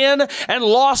of sin and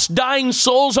lost, dying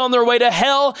souls on their way to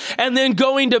hell and then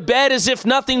going to bed as if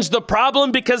nothing's the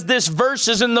problem because this verse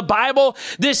is in the Bible.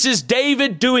 This is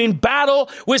David doing battle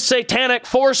with satanic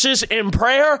forces in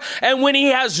prayer. And when he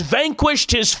has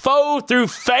vanquished his foe through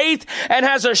faith and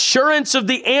has assurance of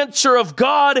the answer of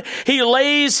God, he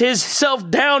lays himself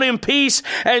down in peace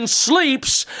and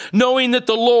sleeps, knowing that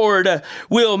the Lord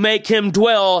will make him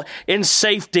dwell in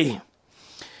safety.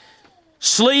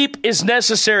 Sleep is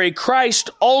necessary. Christ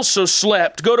also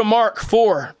slept. Go to Mark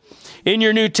 4 in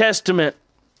your New Testament.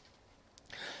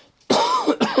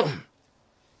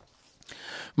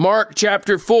 Mark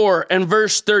chapter 4 and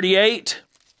verse 38.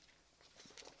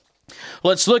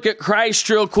 Let's look at Christ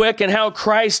real quick and how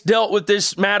Christ dealt with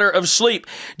this matter of sleep.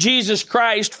 Jesus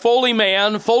Christ, fully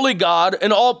man, fully God,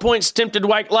 in all points tempted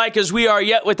like as we are,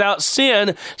 yet without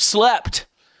sin, slept.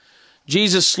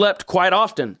 Jesus slept quite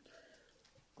often.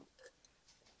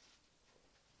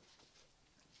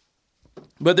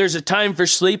 But there's a time for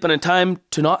sleep and a time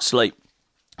to not sleep.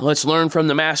 Let's learn from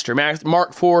the Master.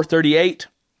 Mark 4:38.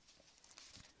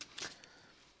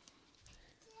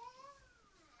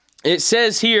 It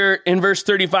says here in verse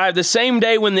 35, the same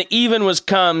day when the even was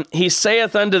come, he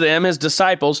saith unto them, his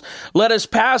disciples, let us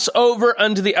pass over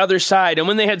unto the other side. And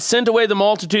when they had sent away the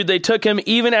multitude, they took him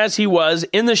even as he was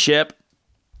in the ship.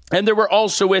 And there were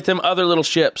also with him other little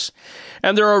ships.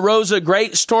 And there arose a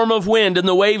great storm of wind, and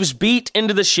the waves beat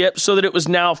into the ship so that it was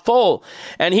now full.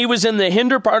 And he was in the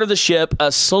hinder part of the ship,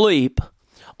 asleep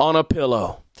on a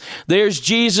pillow. There's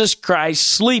Jesus Christ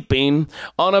sleeping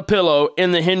on a pillow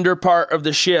in the hinder part of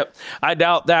the ship. I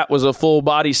doubt that was a full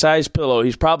body size pillow.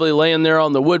 He's probably laying there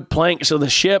on the wood planks of the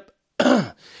ship.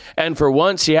 And for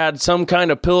once he had some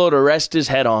kind of pillow to rest his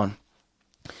head on.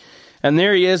 And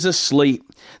there he is asleep.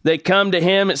 They come to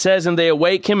him, it says, and they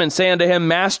awake him and say unto him,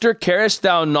 Master, carest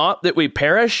thou not that we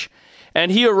perish?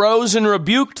 And he arose and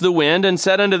rebuked the wind and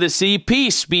said unto the sea,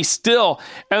 Peace, be still.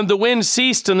 And the wind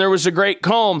ceased, and there was a great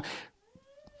calm.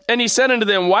 And he said unto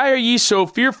them, Why are ye so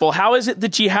fearful? How is it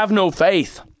that ye have no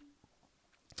faith?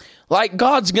 Like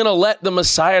God's going to let the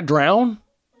Messiah drown?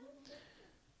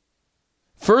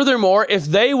 Furthermore, if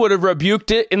they would have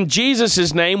rebuked it in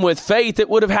Jesus' name with faith, it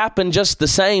would have happened just the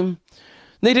same.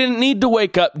 They didn't need to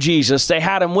wake up Jesus. They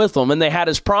had him with them, and they had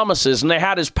his promises, and they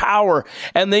had his power,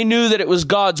 and they knew that it was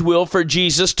God's will for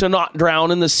Jesus to not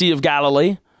drown in the Sea of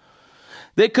Galilee.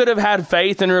 They could have had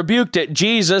faith and rebuked it.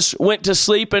 Jesus went to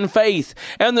sleep in faith,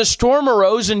 and the storm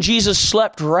arose, and Jesus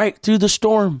slept right through the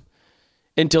storm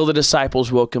until the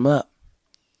disciples woke him up.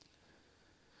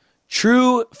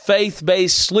 True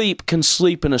faith-based sleep can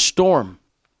sleep in a storm.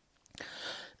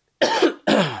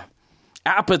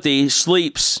 Apathy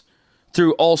sleeps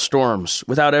through all storms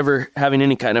without ever having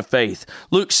any kind of faith.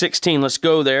 Luke 16, let's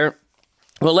go there.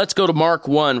 Well, let's go to Mark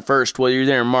 1 first while you're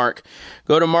there, Mark.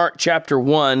 Go to Mark chapter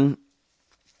 1,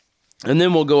 and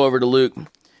then we'll go over to Luke.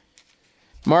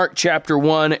 Mark chapter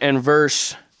 1 and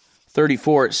verse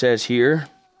 34, it says here.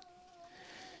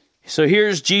 So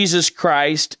here's Jesus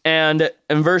Christ, and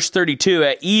in verse 32,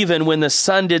 at even when the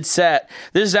sun did set,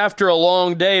 this is after a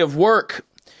long day of work,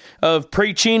 of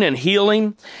preaching and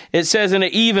healing. It says, and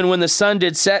even when the sun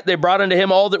did set, they brought unto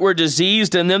him all that were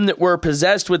diseased and them that were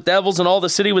possessed with devils, and all the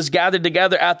city was gathered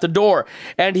together at the door.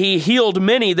 And he healed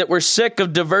many that were sick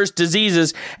of diverse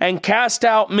diseases, and cast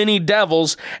out many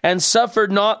devils, and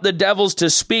suffered not the devils to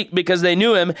speak, because they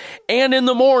knew him, and in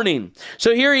the morning.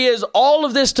 So here he is. All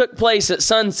of this took place at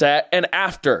sunset and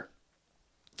after.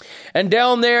 And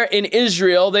down there in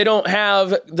Israel, they don't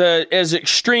have as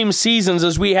extreme seasons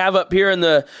as we have up here in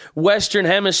the Western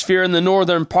Hemisphere in the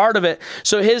northern part of it.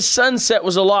 So his sunset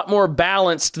was a lot more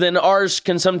balanced than ours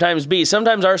can sometimes be.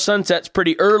 Sometimes our sunset's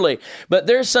pretty early, but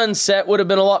their sunset would have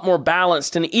been a lot more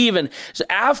balanced and even. So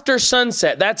after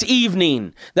sunset, that's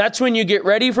evening. That's when you get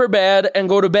ready for bed and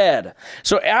go to bed.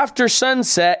 So after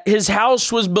sunset, his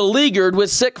house was beleaguered with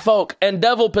sick folk and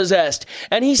devil possessed.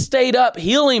 And he stayed up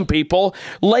healing people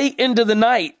late into the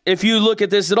night. If you look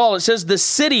at this at all, it says the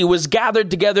city was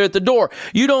gathered together at the door.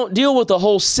 You don't deal with the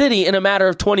whole city in a matter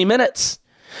of 20 minutes.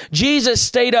 Jesus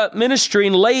stayed up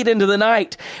ministering late into the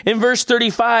night. In verse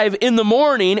 35, in the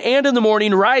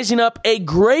morning, rising up a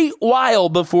great while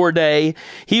before day,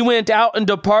 he went out and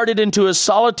departed into a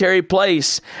solitary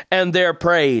place and there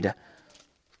prayed.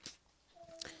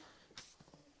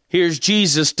 Here's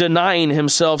Jesus denying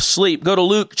himself sleep. Go to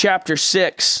Luke chapter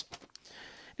 6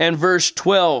 and verse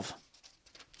 12.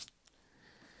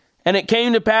 And it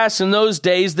came to pass in those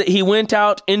days that he went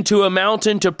out into a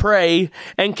mountain to pray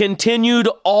and continued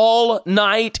all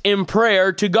night in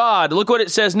prayer to God. Look what it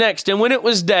says next. And when it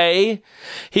was day,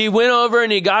 he went over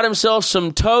and he got himself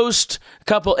some toast, a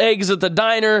couple eggs at the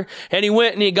diner, and he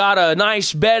went and he got a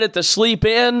nice bed at the Sleep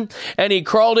Inn, and he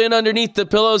crawled in underneath the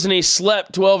pillows and he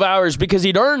slept 12 hours because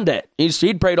he'd earned it.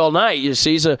 He'd prayed all night, you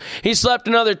see, so he slept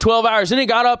another 12 hours. Then he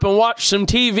got up and watched some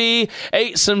TV,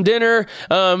 ate some dinner,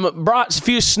 brought a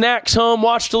few snacks home,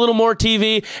 watched a little more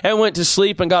TV, and went to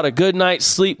sleep and got a good night's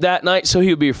sleep that night so he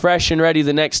would be fresh and ready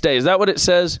the next day. Is that what it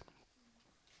says?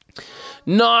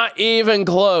 Not even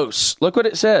close. Look what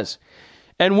it says.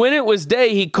 And when it was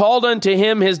day, he called unto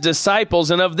him his disciples,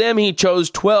 and of them he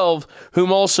chose 12,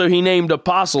 whom also he named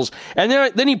apostles. And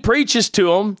then he preaches to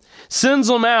them, sends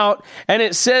them out, and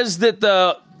it says that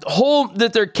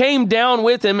that there came down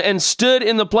with him and stood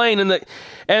in the plain,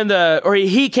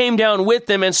 he came down with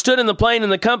them and stood in the plain in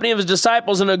the company of his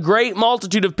disciples, and a great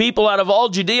multitude of people out of all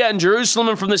Judea and Jerusalem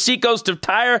and from the seacoast of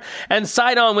Tyre and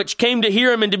Sidon, which came to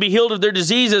hear him and to be healed of their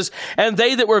diseases, and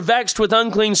they that were vexed with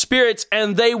unclean spirits,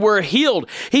 and they were healed.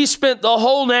 He spent the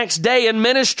whole next day in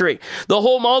ministry. The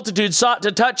whole multitude sought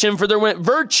to touch him, for there went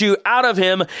virtue out of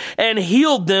him, and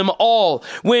healed them all.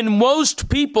 When most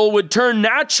people would turn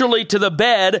naturally to the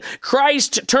bed,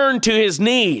 Christ turned to his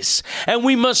knees. And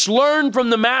we must learn from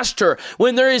the Master,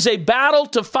 when there is a battle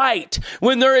to fight,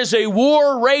 when there is a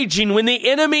war raging, when the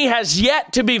enemy has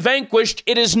yet to be vanquished,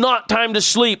 it is not time to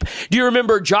sleep. Do you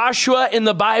remember Joshua in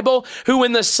the Bible, who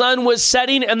when the sun was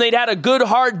setting and they'd had a good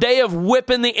hard day of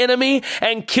whipping the enemy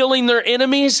and killing their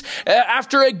enemies,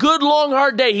 after a good long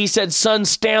hard day, he said, "Sun,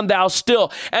 stand thou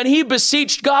still." And he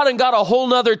beseeched God and got a whole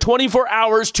nother 24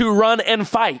 hours to run and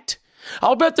fight.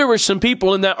 I'll bet there were some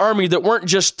people in that army that weren't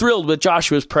just thrilled with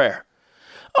Joshua's prayer.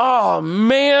 Oh,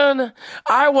 man,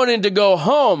 I wanted to go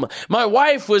home. My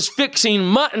wife was fixing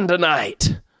mutton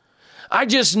tonight. I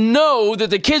just know that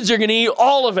the kids are going to eat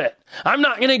all of it. I'm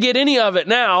not going to get any of it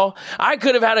now. I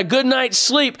could have had a good night's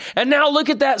sleep. And now look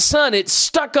at that sun. It's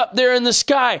stuck up there in the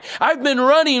sky. I've been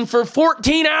running for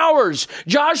 14 hours.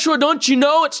 Joshua, don't you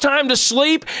know it's time to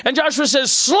sleep? And Joshua says,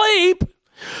 sleep?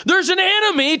 There's an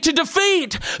enemy to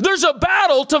defeat. There's a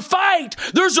battle to fight.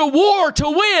 There's a war to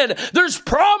win. There's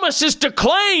promises to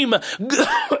claim.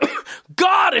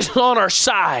 God is on our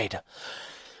side.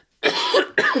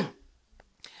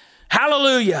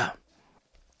 Hallelujah.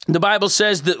 The Bible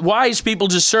says that wise people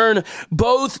discern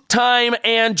both time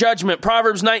and judgment.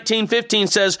 Proverbs 19:15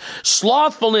 says,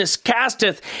 slothfulness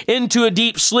casteth into a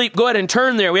deep sleep. Go ahead and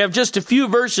turn there. We have just a few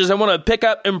verses I want to pick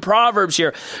up in Proverbs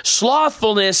here.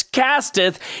 Slothfulness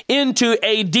casteth into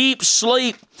a deep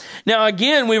sleep. Now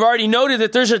again, we've already noted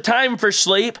that there's a time for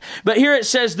sleep, but here it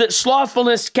says that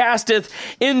slothfulness casteth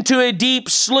into a deep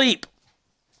sleep.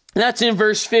 That's in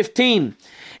verse 15.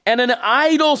 And an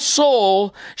idle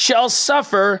soul shall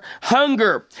suffer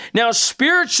hunger. Now,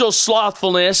 spiritual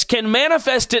slothfulness can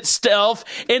manifest itself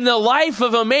in the life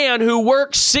of a man who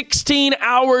works 16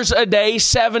 hours a day,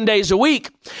 7 days a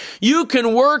week. You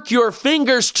can work your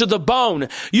fingers to the bone.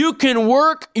 You can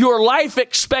work your life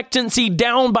expectancy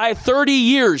down by 30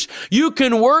 years. You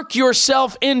can work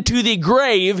yourself into the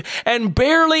grave and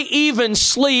barely even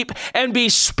sleep and be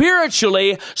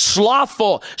spiritually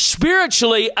slothful,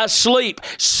 spiritually asleep,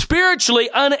 spiritually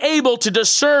unable to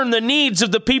discern the needs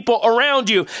of the people around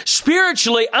you,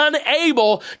 spiritually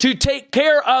unable to take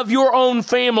care of your own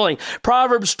family.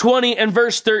 Proverbs 20 and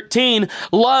verse 13,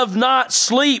 love not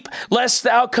sleep, lest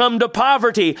thou come to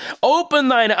poverty. Open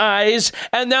thine eyes,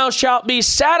 and thou shalt be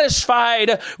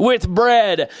satisfied with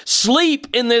bread. Sleep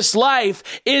in this life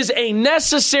is a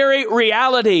necessary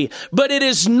reality, but it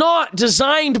is not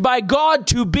designed by God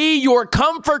to be your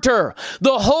comforter.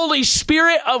 The Holy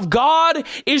Spirit of God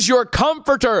is your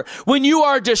comforter when you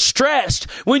are distressed,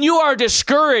 when you are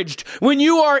discouraged, when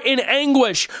you are in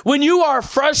anguish, when you are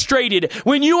frustrated,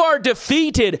 when you are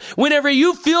defeated, whenever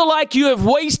you feel like you have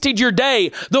wasted your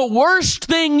day. The worst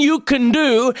thing you can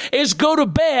do is go to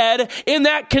bed in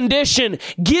that condition.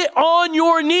 Get on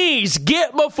your knees,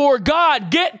 get before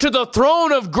God, get to the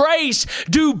throne of grace,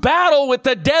 do battle with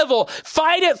the devil,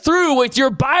 fight it through with your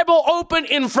Bible open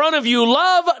in front of you.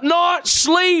 Love not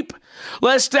sleep,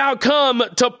 lest thou come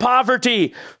to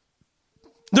poverty.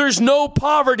 There's no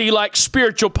poverty like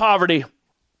spiritual poverty.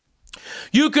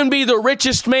 You can be the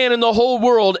richest man in the whole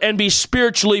world and be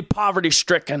spiritually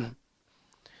poverty-stricken.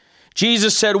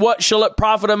 Jesus said, what shall it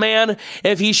profit a man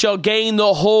if he shall gain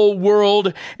the whole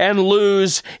world and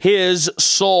lose his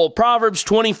soul? Proverbs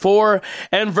 24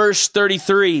 and verse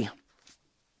 33.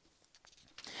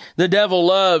 The devil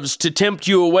loves to tempt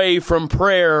you away from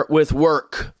prayer with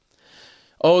work.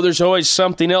 Oh, there's always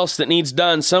something else that needs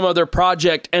done, some other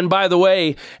project. And by the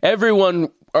way,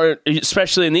 everyone,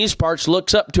 especially in these parts,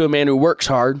 looks up to a man who works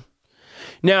hard.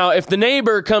 Now, if the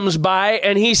neighbor comes by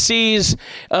and he sees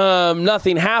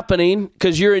nothing happening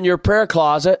because you're in your prayer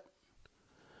closet,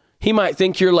 he might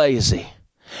think you're lazy.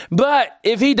 But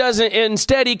if he doesn't,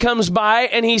 instead he comes by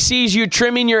and he sees you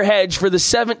trimming your hedge for the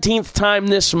 17th time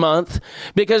this month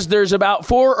because there's about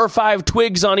 4 or 5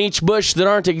 twigs on each bush that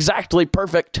aren't exactly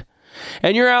perfect.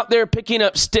 And you're out there picking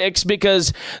up sticks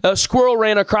because a squirrel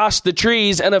ran across the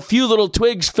trees and a few little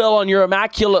twigs fell on your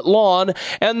immaculate lawn,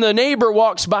 and the neighbor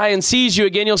walks by and sees you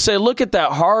again, you'll say, look at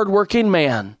that hard-working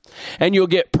man, and you'll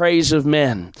get praise of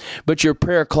men. But your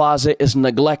prayer closet is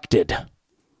neglected.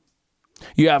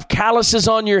 You have calluses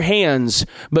on your hands,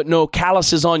 but no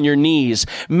calluses on your knees.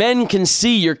 Men can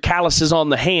see your calluses on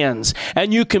the hands,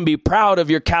 and you can be proud of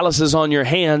your calluses on your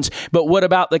hands, but what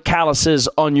about the calluses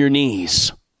on your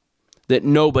knees that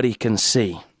nobody can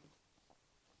see?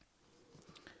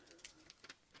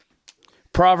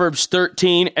 Proverbs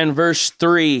 13 and verse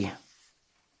 3.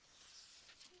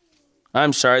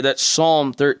 I'm sorry, that's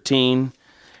Psalm 13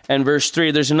 and verse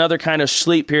 3. There's another kind of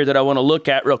sleep here that I want to look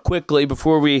at real quickly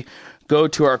before we go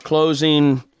to our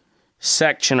closing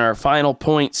section, our final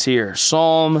points here.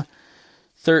 Psalm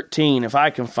 13, if I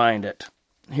can find it.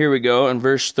 Here we go, in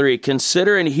verse 3.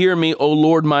 Consider and hear me, O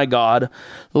Lord my God.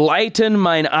 Lighten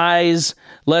mine eyes,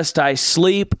 lest I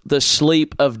sleep the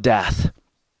sleep of death.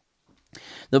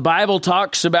 The Bible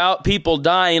talks about people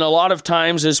dying a lot of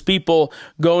times as people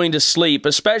going to sleep,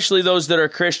 especially those that are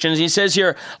Christians. He says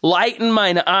here, lighten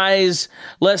mine eyes,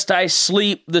 lest I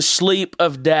sleep the sleep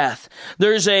of death.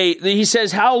 He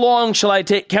says, how long shall I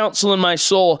take counsel in my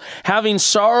soul, having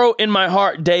sorrow in my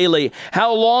heart daily?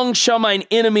 How long shall mine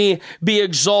enemy be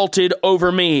exalted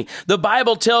over me? The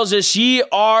Bible tells us, ye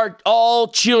are all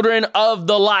children of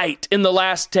the light in the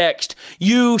last text.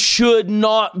 You should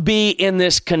not be in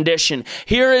this condition.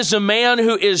 Here is a man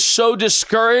who is so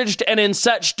discouraged and in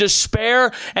such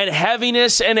despair and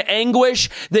heaviness and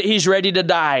anguish that he's ready to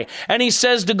die. And he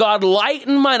says to God,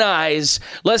 lighten mine eyes,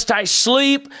 lest I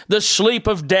sleep the sleep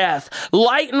of death.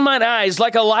 Lighten mine eyes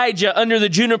like Elijah under the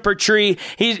juniper tree.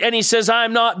 He says,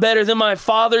 I'm not better than my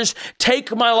fathers.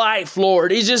 Take my life,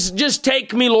 Lord. He just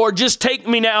take me, Lord. Just take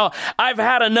me now. I've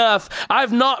had enough.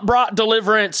 I've not brought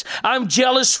deliverance. I'm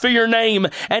jealous for your name.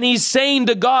 And he's saying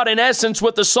to God, in essence,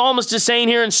 what the psalmist is saying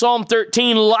here in Psalm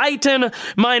 13, lighten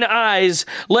mine eyes,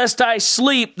 lest I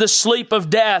sleep the sleep of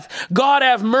death. God,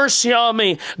 have mercy on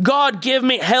me. God, give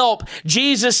me help.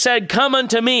 Jesus said, come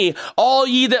unto me, all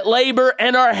ye that labor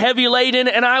and are heavy laden,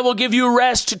 and I will give you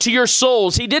rest to your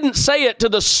souls. He didn't say it to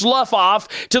the slough off,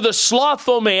 to the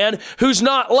slothful man who's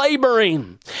not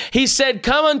laboring. He said,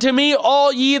 come unto me,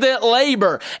 all ye that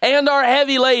labor and are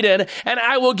heavy laden, and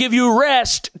I will give you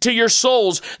rest to your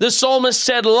souls. The psalmist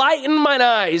said, lighten mine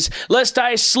eyes, lest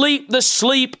I sleep the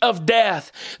sleep of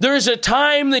death. There is a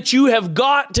time that you have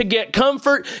got to get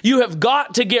comfort. You have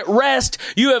got to get rest.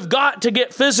 You have got to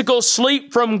get physical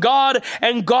sleep from God,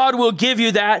 and God will give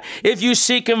you that if you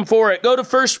seek Him for it. Go to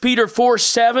 1 Peter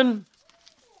 4:7.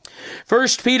 1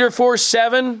 Peter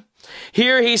 4:7.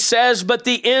 Here he says, but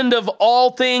the end of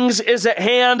all things is at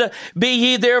hand. Be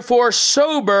ye therefore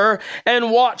sober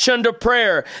and watch unto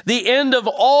prayer. The end of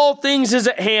all things is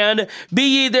at hand.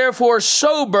 Be ye therefore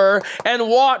sober and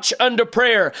watch unto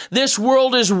prayer. This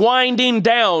world is winding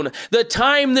down. The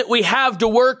time that we have to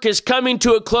work is coming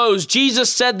to a close.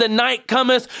 Jesus said, the night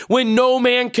cometh when no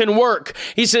man can work.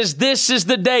 He says, this is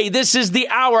the day. This is the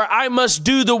hour. I must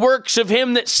do the works of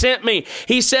him that sent me.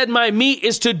 He said, my meat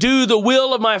is to do the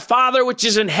will of my Father which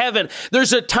is in heaven.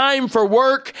 There's a time for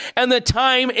work, and the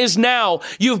time is now.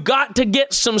 You've got to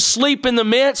get some sleep in the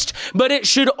midst, but it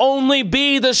should only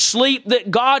be the sleep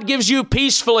that God gives you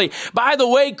peacefully. By the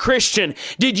way, Christian,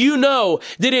 did you know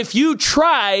that if you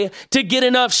try to get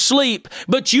enough sleep,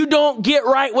 but you don't get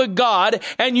right with God,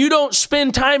 and you don't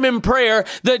spend time in prayer,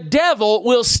 the devil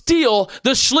will steal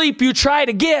the sleep you try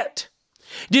to get?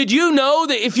 Did you know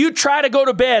that if you try to go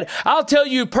to bed, I'll tell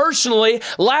you personally,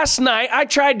 last night I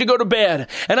tried to go to bed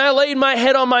and I laid my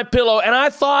head on my pillow and I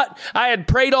thought I had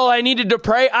prayed all I needed to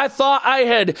pray. I thought I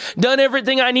had done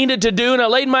everything I needed to do, and I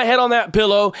laid my head on that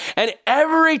pillow, and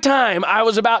every time I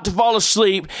was about to fall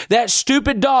asleep, that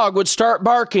stupid dog would start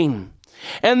barking.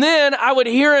 And then I would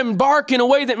hear him bark in a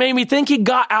way that made me think he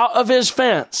got out of his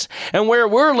fence. And where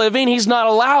we're living, he's not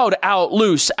allowed out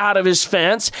loose out of his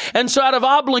fence. And so out of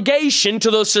obligation to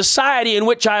the society in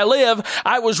which I live,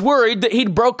 I was worried that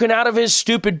he'd broken out of his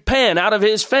stupid pen, out of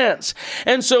his fence.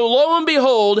 And so lo and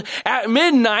behold, at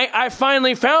midnight, I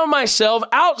finally found myself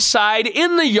outside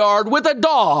in the yard with a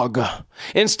dog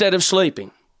instead of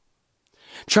sleeping.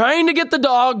 Trying to get the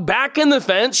dog back in the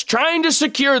fence, trying to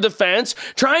secure the fence,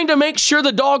 trying to make sure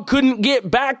the dog couldn't get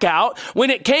back out. When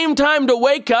it came time to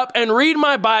wake up and read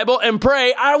my Bible and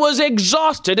pray, I was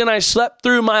exhausted and I slept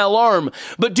through my alarm.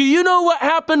 But do you know what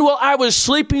happened while I was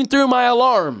sleeping through my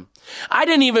alarm? I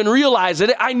didn't even realize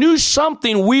it. I knew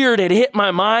something weird had hit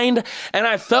my mind and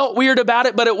I felt weird about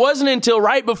it, but it wasn't until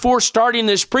right before starting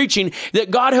this preaching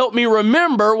that God helped me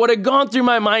remember what had gone through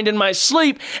my mind in my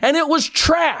sleep, and it was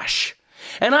trash.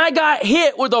 And I got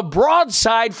hit with a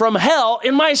broadside from hell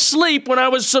in my sleep when I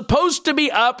was supposed to be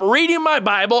up reading my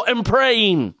Bible and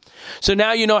praying. So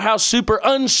now you know how super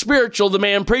unspiritual the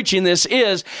man preaching this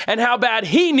is and how bad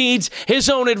he needs his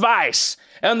own advice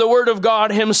and the Word of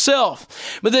God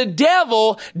himself. But the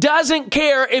devil doesn't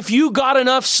care if you got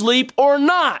enough sleep or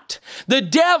not. The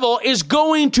devil is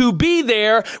going to be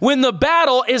there when the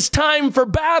battle is time for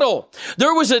battle.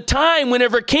 There was a time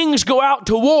whenever kings go out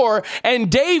to war and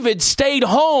David stayed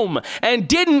home and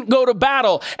didn't go to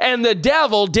battle, and the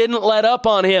devil didn't let up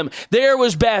on him. There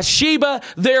was Bathsheba,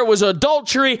 there was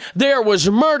adultery, there was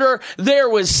murder, there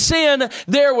was sin,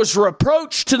 there was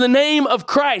reproach to the name of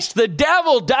Christ. The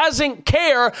devil doesn't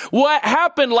care what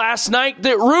happened last night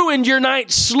that ruined your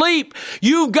night's sleep.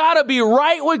 You've got to be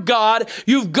right with God.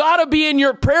 You've got to be in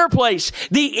your prayer place.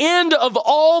 The end of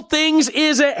all things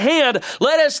is at hand.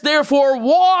 Let us therefore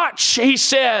watch, he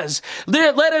says.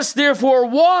 Let us therefore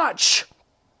watch.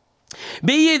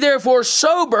 Be ye therefore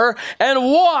sober and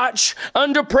watch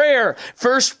unto prayer.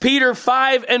 1 Peter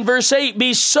 5 and verse 8,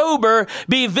 be sober,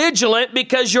 be vigilant,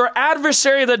 because your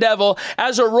adversary the devil,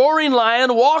 as a roaring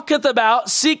lion, walketh about,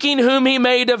 seeking whom he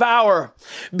may devour.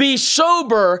 Be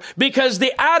sober, because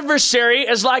the adversary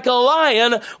is like a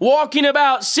lion walking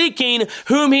about, seeking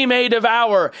whom he may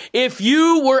devour. If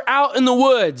you were out in the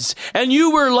woods and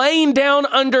you were laying down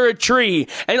under a tree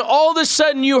and all of a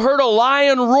sudden you heard a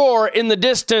lion roar in the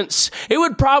distance, it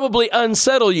would probably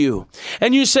unsettle you.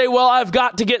 And you say, well, I've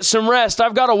got to get some rest.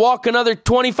 I've got to walk another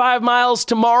 25 miles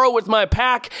tomorrow with my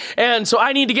pack, and so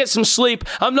I need to get some sleep.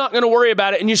 I'm not going to worry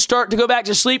about it. And you start to go back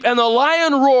to sleep, and the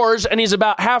lion roars, and he's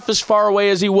about half as far away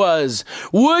as he was.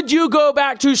 Would you go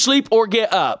back to sleep or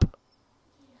get up?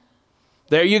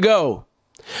 There you go.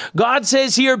 God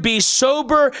says here, be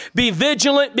sober, be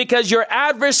vigilant, because your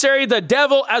adversary, the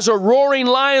devil, as a roaring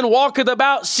lion, walketh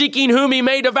about, seeking whom he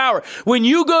may devour. When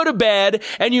you go to bed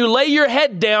and you lay your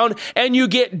head down and you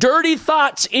get dirty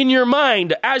thoughts in your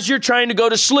mind as you're trying to go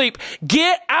to sleep,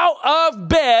 get out of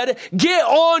bed, get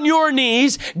on your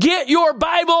knees, get your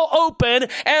Bible open,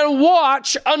 and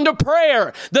watch unto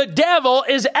prayer. The devil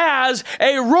is as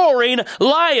a roaring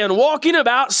lion, walking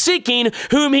about, seeking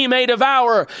whom he may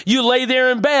devour. You lay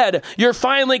there in bed, you're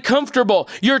finally comfortable,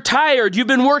 you're tired, you've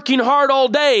been working hard all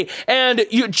day, and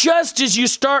you, just as you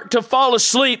start to fall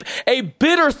asleep, a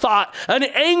bitter thought, an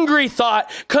angry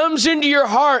thought comes into your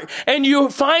heart, and you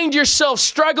find yourself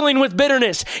struggling with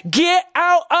bitterness. Get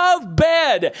out of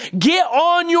bed, get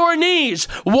on your knees,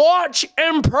 watch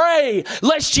and pray,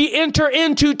 lest ye enter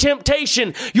into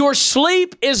temptation. Your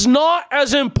sleep is not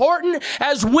as important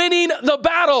as winning the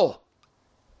battle.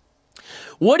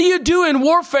 What do you do in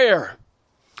warfare?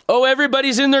 Oh,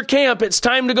 everybody's in their camp. It's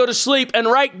time to go to sleep. And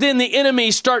right then the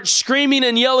enemy starts screaming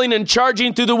and yelling and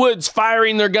charging through the woods,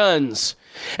 firing their guns.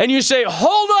 And you say,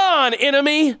 hold on,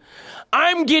 enemy.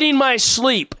 I'm getting my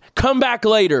sleep. Come back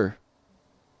later.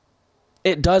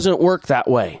 It doesn't work that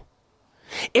way.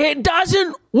 It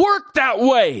doesn't work that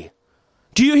way.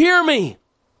 Do you hear me?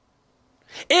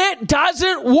 It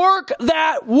doesn't work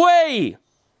that way.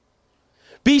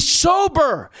 Be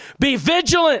sober, be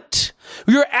vigilant.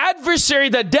 Your adversary,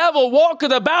 the devil,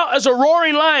 walketh about as a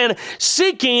roaring lion,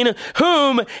 seeking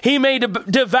whom he may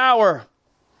devour.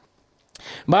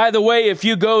 By the way, if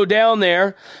you go down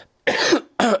there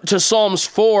to Psalms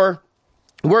 4,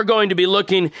 we're going to be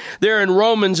looking there in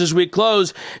Romans as we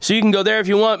close, so you can go there if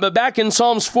you want. But back in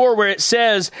Psalms 4 where it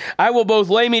says, I will both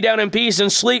lay me down in peace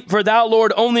and sleep, for thou,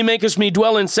 Lord, only makest me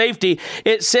dwell in safety.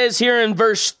 It says here in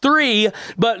verse 3,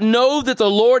 but know that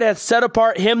the Lord hath set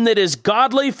apart him that is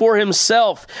godly for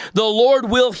himself. The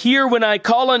Lord will hear when I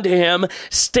call unto him.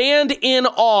 Stand in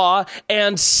awe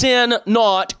and sin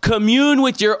not. Commune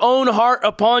with your own heart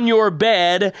upon your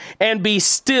bed and be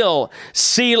still.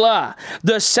 Selah.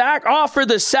 Offer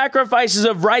the sacrifices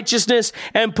of righteousness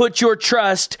and put your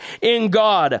trust in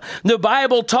God. The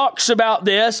Bible talks about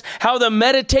this, how the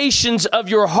meditations of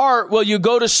your heart while you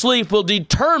go to sleep will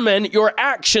determine your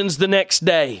actions the next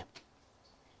day.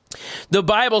 The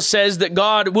Bible says that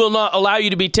God will not allow you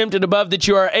to be tempted above that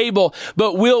you are able,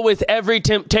 but will with every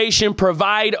temptation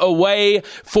provide a way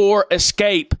for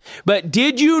escape. But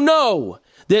did you know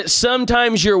that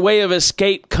sometimes your way of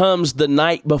escape comes the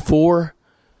night before?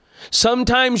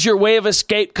 Sometimes your way of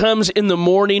escape comes in the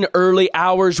morning, early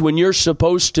hours when you're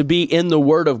supposed to be in the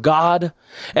Word of God,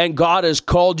 and God has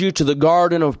called you to the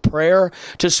garden of prayer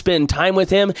to spend time with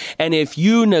Him. And if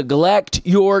you neglect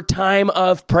your time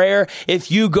of prayer, if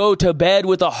you go to bed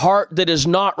with a heart that is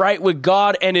not right with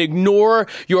God and ignore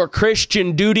your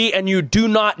Christian duty and you do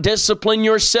not discipline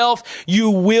yourself, you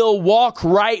will walk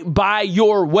right by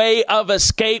your way of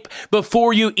escape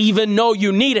before you even know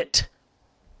you need it.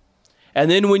 And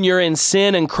then when you're in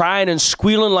sin and crying and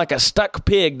squealing like a stuck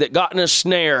pig that got in a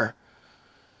snare,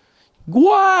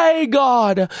 why,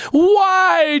 God?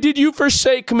 Why did you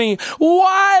forsake me?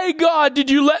 Why, God, did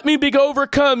you let me be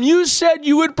overcome? You said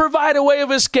you would provide a way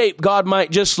of escape. God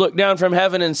might just look down from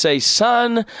heaven and say,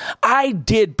 son, I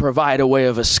did provide a way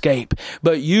of escape,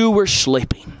 but you were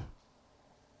sleeping.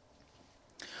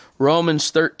 Romans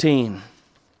 13.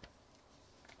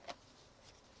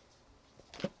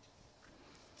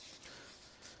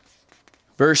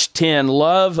 Verse 10,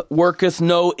 love worketh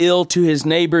no ill to his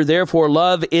neighbor, therefore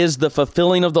love is the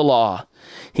fulfilling of the law.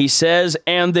 He says,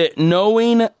 and that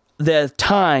knowing the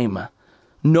time,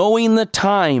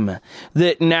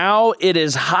 that now it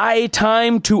is high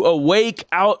time to awake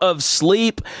out of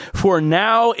sleep, for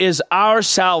now is our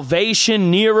salvation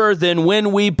nearer than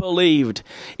when we believed.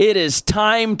 It is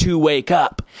time to wake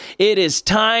up. It is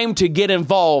time to get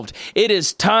involved. It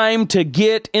is time to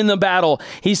get in the battle.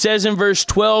 He says in verse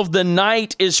 12, the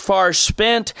night is far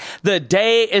spent, the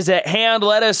day is at hand.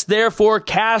 Let us therefore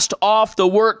cast off the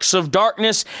works of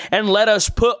darkness and let us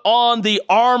put on the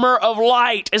armor of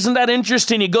light. Isn't that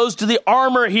interesting? He goes to the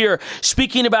armor here,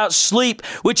 speaking about sleep,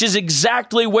 which is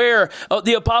exactly where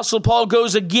the Apostle Paul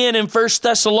goes again in 1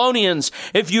 Thessalonians.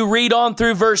 If you read on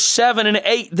through verse 7 and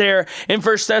 8 there in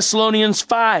 1 Thessalonians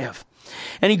 5.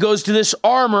 And he goes to this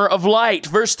armor of light.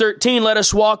 Verse 13, let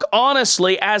us walk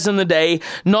honestly as in the day,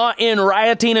 not in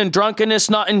rioting and drunkenness,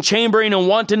 not in chambering and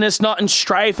wantonness, not in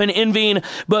strife and envying,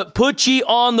 but put ye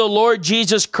on the Lord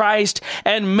Jesus Christ,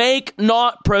 and make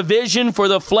not provision for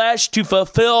the flesh to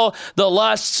fulfill the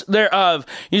lusts thereof.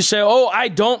 You say, oh, I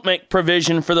don't make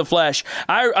provision for the flesh.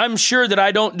 I'm sure that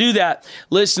I don't do that.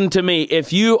 Listen to me.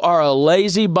 If you are a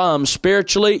lazy bum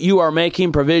spiritually, you are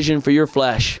making provision for your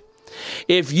flesh.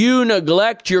 If you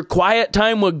neglect your quiet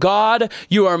time with God,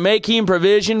 you are making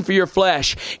provision for your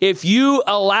flesh. If you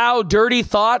allow dirty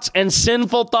thoughts and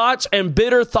sinful thoughts and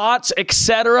bitter thoughts,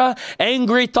 etc.,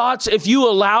 angry thoughts, if you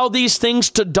allow these things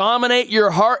to dominate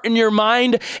your heart and your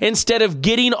mind instead of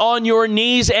getting on your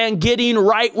knees and getting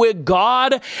right with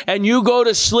God, and you go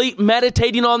to sleep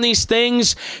meditating on these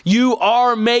things, you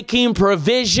are making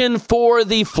provision for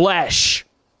the flesh.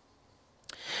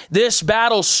 This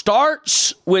battle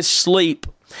starts with sleep.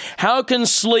 How can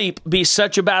sleep be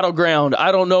such a battleground?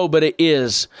 I don't know, but it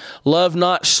is. Love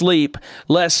not sleep,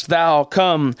 lest thou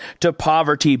come to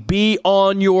poverty. Be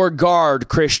on your guard,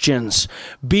 Christians.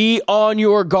 Be on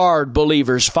your guard,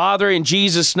 believers. Father, in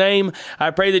Jesus' name,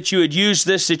 I pray that you would use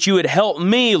this, that you would help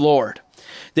me, Lord.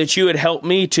 That you would help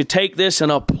me to take this and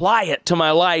apply it to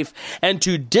my life and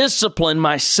to discipline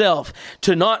myself,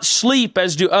 to not sleep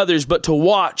as do others, but to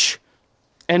watch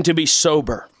and to be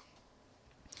sober.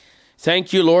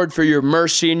 Thank you, Lord, for your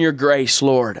mercy and your grace,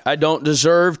 Lord. I don't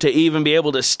deserve to even be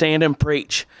able to stand and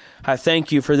preach. I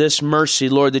thank you for this mercy,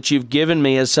 Lord, that you've given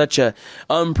me as such an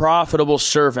unprofitable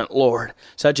servant, Lord,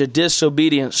 such a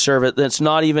disobedient servant that's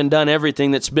not even done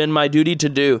everything that's been my duty to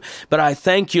do. But I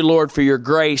thank you, Lord, for your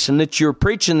grace and that you're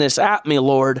preaching this at me,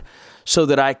 Lord, so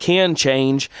that I can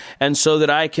change and so that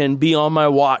I can be on my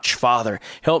watch, Father.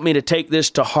 Help me to take this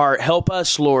to heart. Help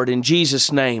us, Lord, in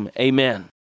Jesus' name. Amen.